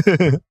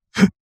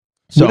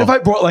 So, what if I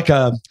brought like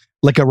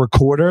a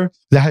recorder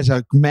that has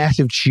a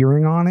massive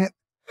cheering on it?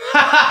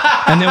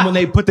 And then when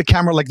they put the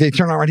camera, like they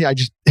turn on right here, I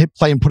just hit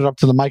play and put it up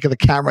to the mic of the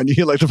camera and you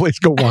hear like the place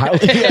go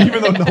wild,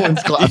 even though no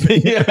one's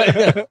clapping.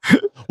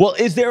 Well,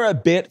 is there a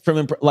bit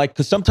from like,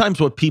 because sometimes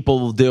what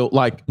people will do,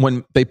 like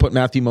when they put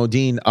Matthew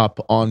Modine up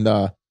on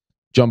the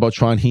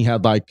Jumbotron, he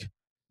had like,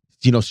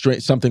 you know,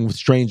 something with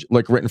strange,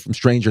 like written from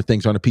Stranger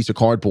Things on a piece of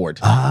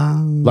cardboard.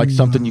 Like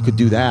something you could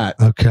do that.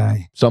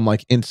 Okay. Some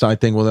like inside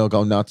thing where they'll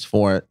go nuts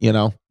for it, you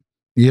know?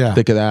 Yeah.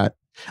 Think of that.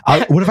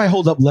 What if I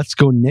hold up "Let's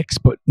Go Knicks"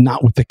 but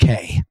not with the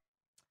K?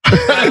 Like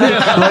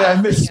I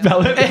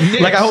misspell it.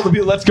 Like I hold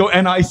the "Let's Go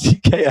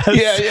NICKS."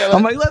 Yeah.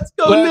 I'm like, "Let's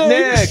go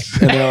Knicks,"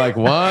 and they're like,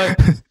 "What?"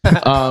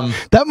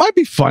 That might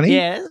be funny.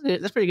 Yeah,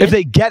 that's pretty good. If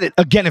they get it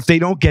again, if they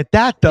don't get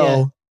that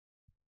though,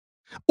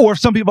 or if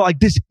some people are like,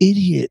 "This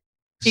idiot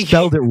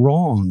spelled it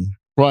wrong."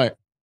 Right.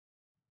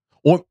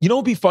 Or you know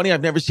what'd be funny?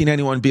 I've never seen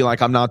anyone be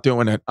like, "I'm not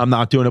doing it. I'm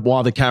not doing it,"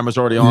 while the camera's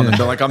already on. And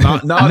they're like, "I'm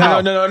not." No.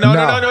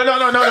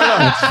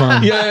 That's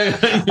fun.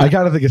 Yeah. I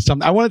gotta think of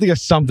something. I want to think of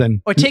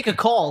something. Or take a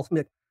call.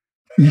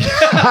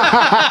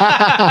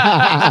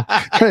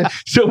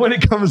 So when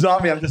it comes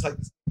on me, I'm just like.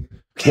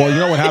 Well, you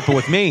know what happened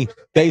with me?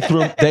 They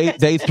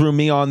threw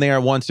me on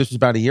there once. This was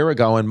about a year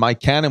ago, and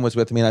Mike Cannon was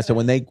with me. And I said,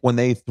 when they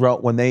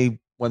throw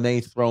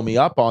me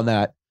up on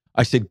that,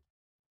 I said,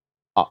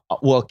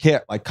 well,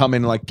 kid, like come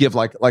in, like give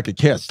like a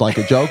kiss, like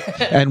a joke,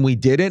 and we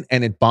didn't,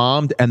 and it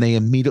bombed, and they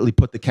immediately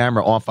put the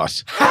camera off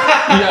us.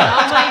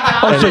 Yeah.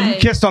 Oh, so you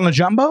kissed on the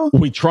jumbo?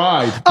 We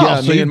tried. Oh, Yeah,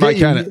 so me and Mike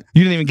Cannon.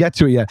 You didn't even get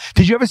to it yet.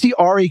 Did you ever see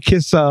Ari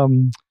kiss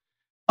Duncan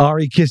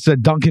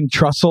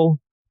Trussell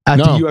at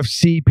the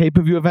UFC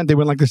pay-per-view event? They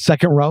were in like the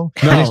second row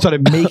and they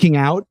started making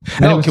out.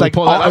 And it was like it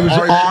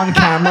was on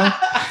camera.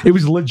 It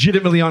was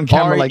legitimately on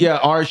camera.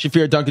 Ari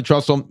Shafir, Duncan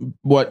Trussell,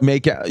 what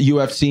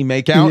UFC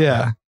makeout?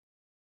 Yeah.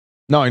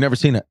 No, I never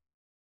seen it.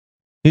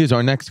 Here's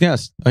our next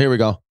guest. Oh, here we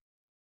go.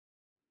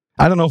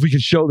 I don't know if we could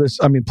show this.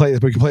 I mean, play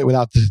this, but we can play it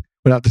without the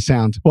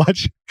sound.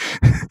 Watch.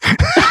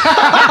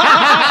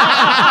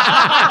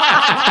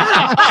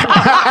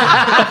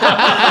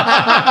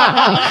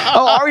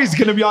 Oh, Ari's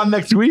going to be on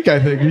next week, I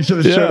think. You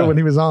should have showed it when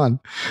he was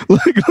on.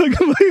 Look. Ari's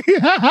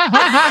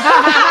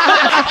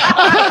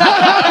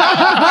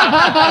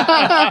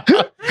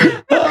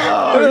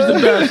the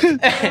best.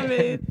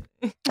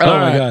 Oh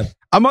my God.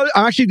 I'm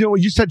actually doing what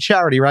you said,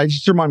 charity, right?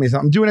 Just to remind me of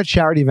something. I'm doing a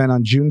charity event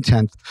on June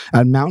 10th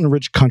at Mountain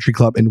Ridge Country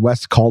Club in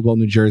West Caldwell,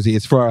 New Jersey.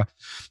 It's for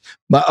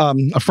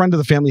a friend of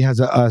the family has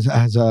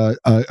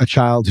a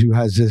child who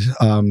has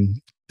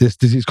this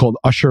disease called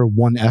Usher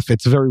 1F.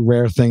 It's a very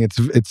rare thing.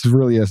 It's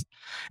really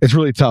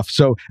tough.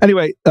 So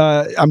anyway,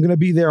 I'm gonna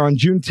be there on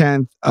June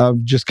 10th,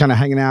 just kind of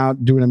hanging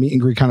out, doing a meet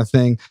and greet kind of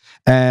thing,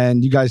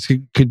 and you guys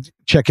could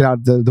check it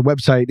out. The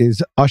website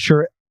is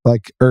Usher,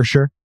 like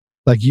Ursher,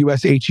 like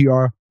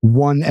USHER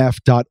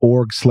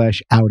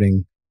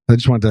 1f.org/outing. I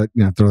just wanted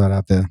to throw that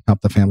out there,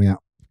 help the family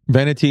out.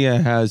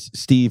 Venetia has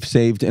Steve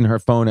saved in her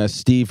phone as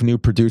Steve, new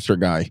producer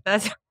guy.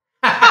 That's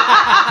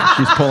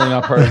She's pulling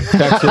up her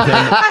text with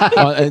him,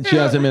 and she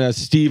has him in a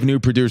Steve, new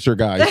producer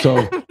guy.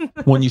 So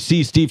when you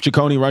see Steve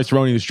Ciccone rice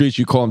roaming the streets,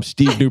 you call him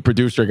Steve, new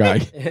producer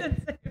guy.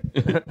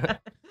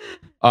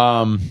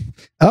 Oh,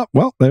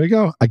 well, there we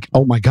go.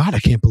 Oh my God, I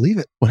can't believe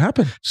it. What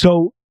happened?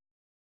 So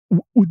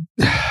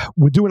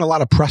we're doing a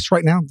lot of press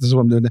right now. This is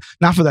what I'm doing.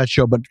 Not for that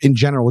show, but in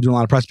general, we're doing a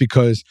lot of press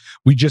because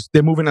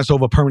they're moving us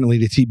over permanently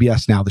to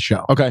TBS now, the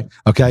show. Okay.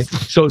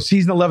 So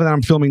season 11 that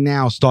I'm filming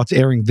now starts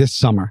airing this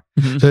summer.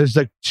 So there's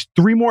like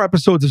 3 more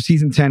episodes of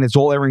season 10. It's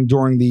all airing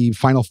during the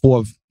final 4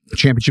 of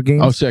championship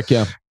games. Oh, sick.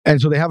 Yeah. And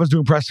so they have us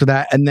doing press for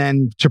that. And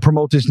then to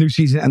promote this new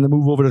season and the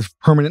move over to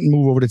permanent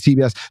move over to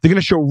TBS, they're going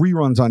to show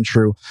reruns on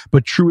True,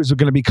 but True is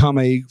going to become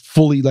a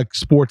fully like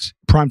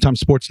primetime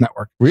sports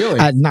network. Really?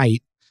 At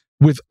night.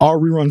 With our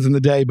reruns in the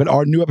day, but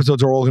our new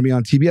episodes are all going to be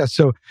on TBS.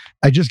 So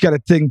I just got a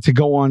thing to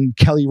go on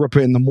Kelly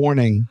Ripa in the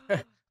morning,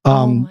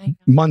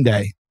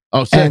 Monday.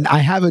 Oh, sick. And I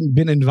haven't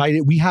been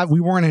invited. We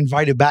weren't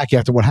invited back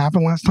after what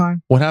happened last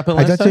time. What happened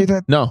last time? Did I say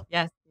that? No.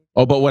 yes.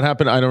 Oh, but what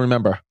happened? I don't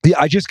remember. Yeah,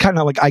 I just kind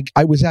of like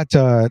I was at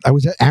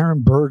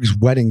Aaron Berg's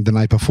wedding the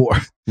night before,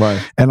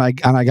 right? And I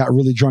got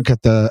really drunk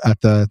at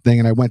the thing,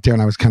 and I went there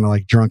and I was kind of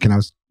like drunk, and I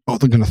was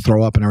going to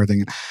throw up and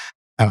everything.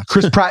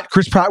 Chris Pratt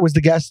was the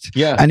guest,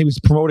 and he was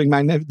promoting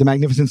the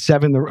Magnificent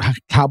Seven, the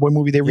cowboy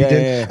movie they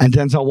redid, and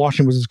Denzel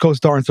Washington was his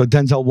co-star, and so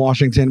Denzel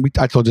Washington,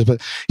 I told you,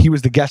 but he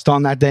was the guest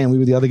on that day, and we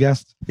were the other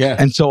guests,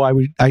 and so I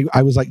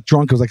was like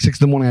drunk. It was like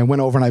 6 a.m. I went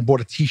over and I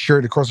bought a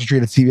T-shirt across the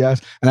street at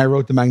CVS, and I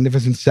wrote the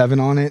Magnificent Seven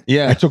on it.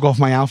 I took off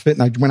my outfit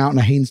and I went out in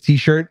a Hanes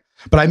T-shirt,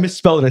 but I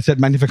misspelled it. I said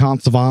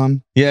Magnificent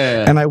Seven.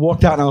 And I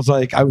walked out and I was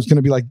like, I was going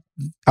to be like,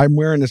 I'm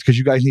wearing this because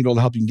you guys need all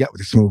the help you can get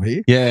with this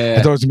movie. I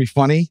thought it was going to be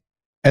funny.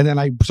 And then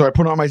I put it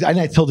on my, and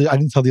I didn't tell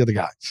the other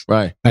guys.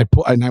 Right.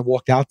 And I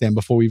walked out there, and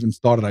before we even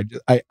started,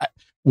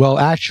 well,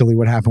 actually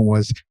what happened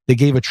was they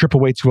gave a trip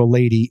away to a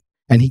lady,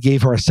 and he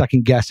gave her a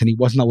second guess, and he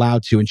wasn't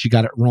allowed to, and she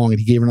got it wrong,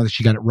 and he gave her another,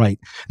 she got it right.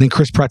 And then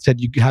Chris Pratt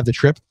said, you have the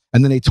trip.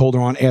 And then they told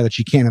her on air that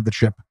she can't have the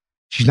trip.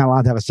 She's not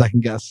allowed to have a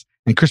second guess.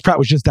 And Chris Pratt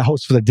was just the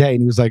host for the day.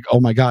 And he was like, oh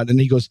my God. And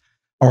he goes,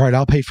 all right,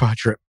 I'll pay for her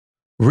trip.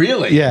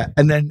 Really? Yeah.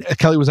 And then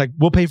Kelly was like,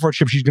 we'll pay for a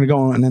trip. She's going to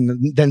go. And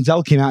then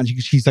Denzel came out, and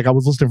she's like, I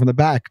was listening from the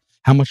back.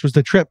 How much was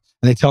the trip?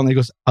 And they tell him, he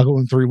goes, I'll go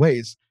in 3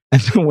 ways. And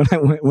so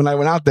when I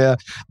went out there,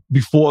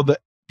 before the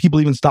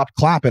people even stopped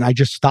clapping, I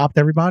just stopped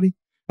everybody.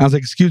 I was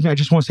like, excuse me, I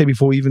just want to say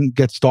before we even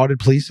get started,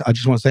 please, I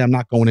just want to say I'm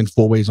not going in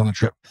 4 ways on a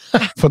trip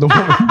for the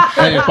woman.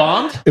 And it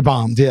bombed? It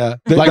bombed, yeah.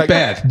 Like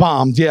bad?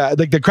 Bombed, yeah.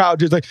 Like the crowd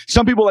just like,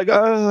 some people like,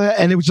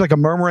 and it was like a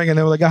murmuring and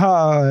they were like,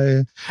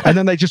 hi. And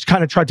then they just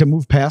kind of tried to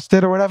move past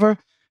it or whatever.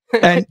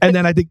 And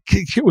then I think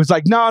it was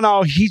like,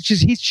 no,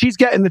 she's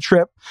getting the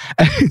trip.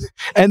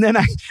 And then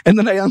I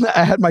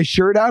had my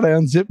shirt out, I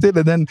unzipped it,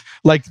 and then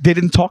like they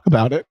didn't talk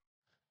about it.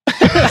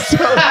 Do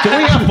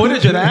we have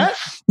footage of that?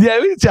 Yeah,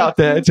 it's out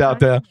there.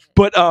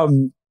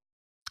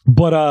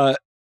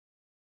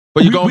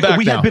 But you're going back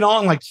we now. had been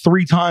on like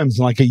 3 times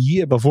in like a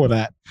year before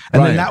that.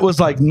 And then that was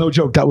like, no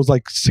joke, that was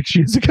like 6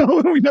 years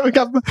ago. We never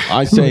got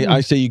I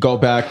say you go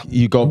back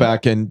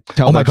and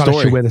tell that story.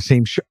 I should wear the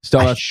same shirt.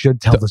 I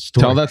should tell the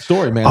story. Tell that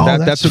story, man. Oh,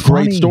 that's a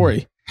great funny.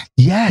 story.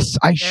 Yes,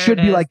 I should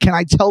be like, can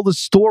I tell the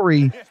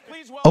story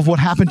of what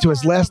happened to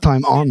us last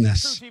time on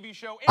this?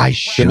 I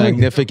should.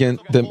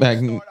 The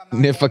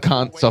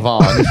Magnificent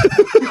Savant.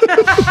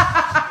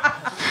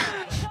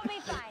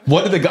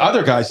 What did the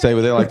other guys say?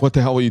 Were they like, what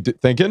the hell were you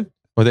thinking?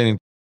 Or they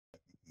didn't?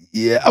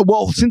 Yeah,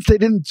 well, since they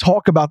didn't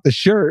talk about the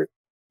shirt,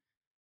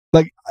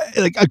 like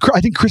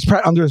I think Chris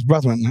Pratt under his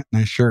breath went,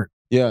 nice shirt.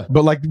 Yeah.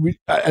 But like,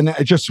 and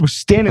I just was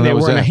standing there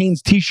wearing a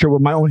Hanes t-shirt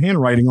with my own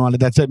handwriting on it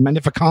that said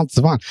Magnificent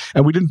Savant.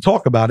 And we didn't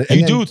talk about it.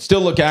 You do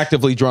still look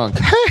actively drunk.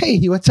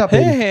 Hey, what's up,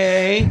 baby?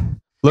 Hey.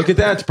 Look at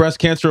that. It's Breast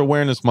Cancer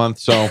Awareness Month.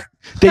 So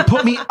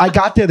I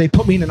got there, they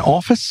put me in an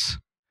office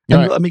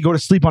and let me go to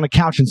sleep on a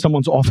couch in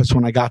someone's office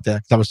when I got there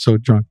because I was so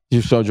drunk.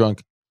 You're so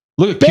drunk.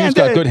 Look at Q's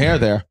got good hair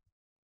there.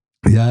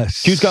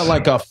 Yes. Q's got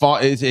like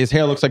his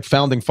hair looks like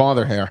founding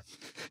father hair.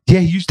 Yeah,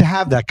 he used to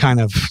have that kind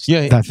of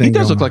that thing. He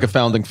does look like a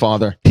founding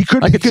father. He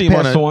could see him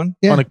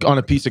on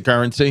a piece of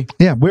currency.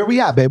 Yeah, where we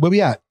at, babe? Where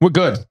we at? We're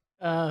good.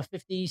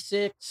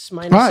 56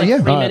 minus like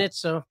 3 minutes,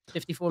 so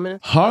 54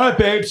 minutes. All right,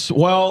 babes.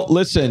 Well,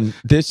 listen,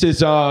 this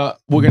is we're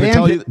gonna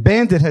tell you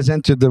Bandit has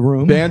entered the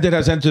room. Bandit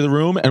has entered the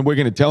room, and we're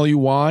gonna tell you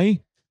why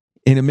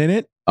in a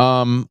minute.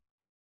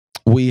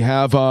 We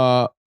have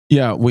our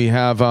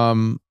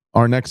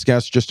next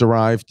guest just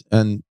arrived,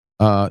 and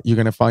you're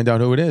gonna find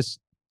out who it is.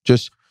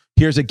 Just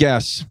here's a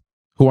guess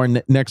who our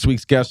next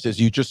week's guest is.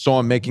 You just saw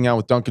him making out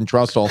with Duncan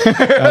Trussell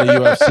at a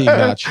UFC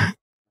match.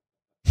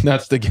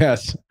 That's the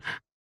guess.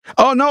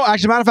 Oh no!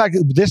 Actually, matter of fact,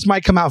 this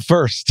might come out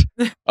first.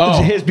 Oh, it's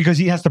his because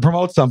he has to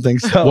promote something.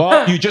 So.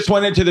 Well, you just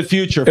went into the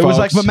future. It was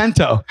like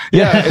Memento.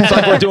 Yeah, it's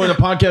like we're doing a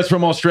podcast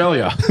from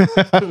Australia.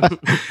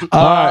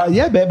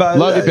 Yeah, babe.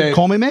 Love you, babe.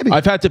 Call me maybe.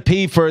 I've had to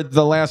pee for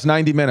the last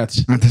 90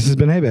 minutes. This has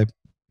been Hey, babe.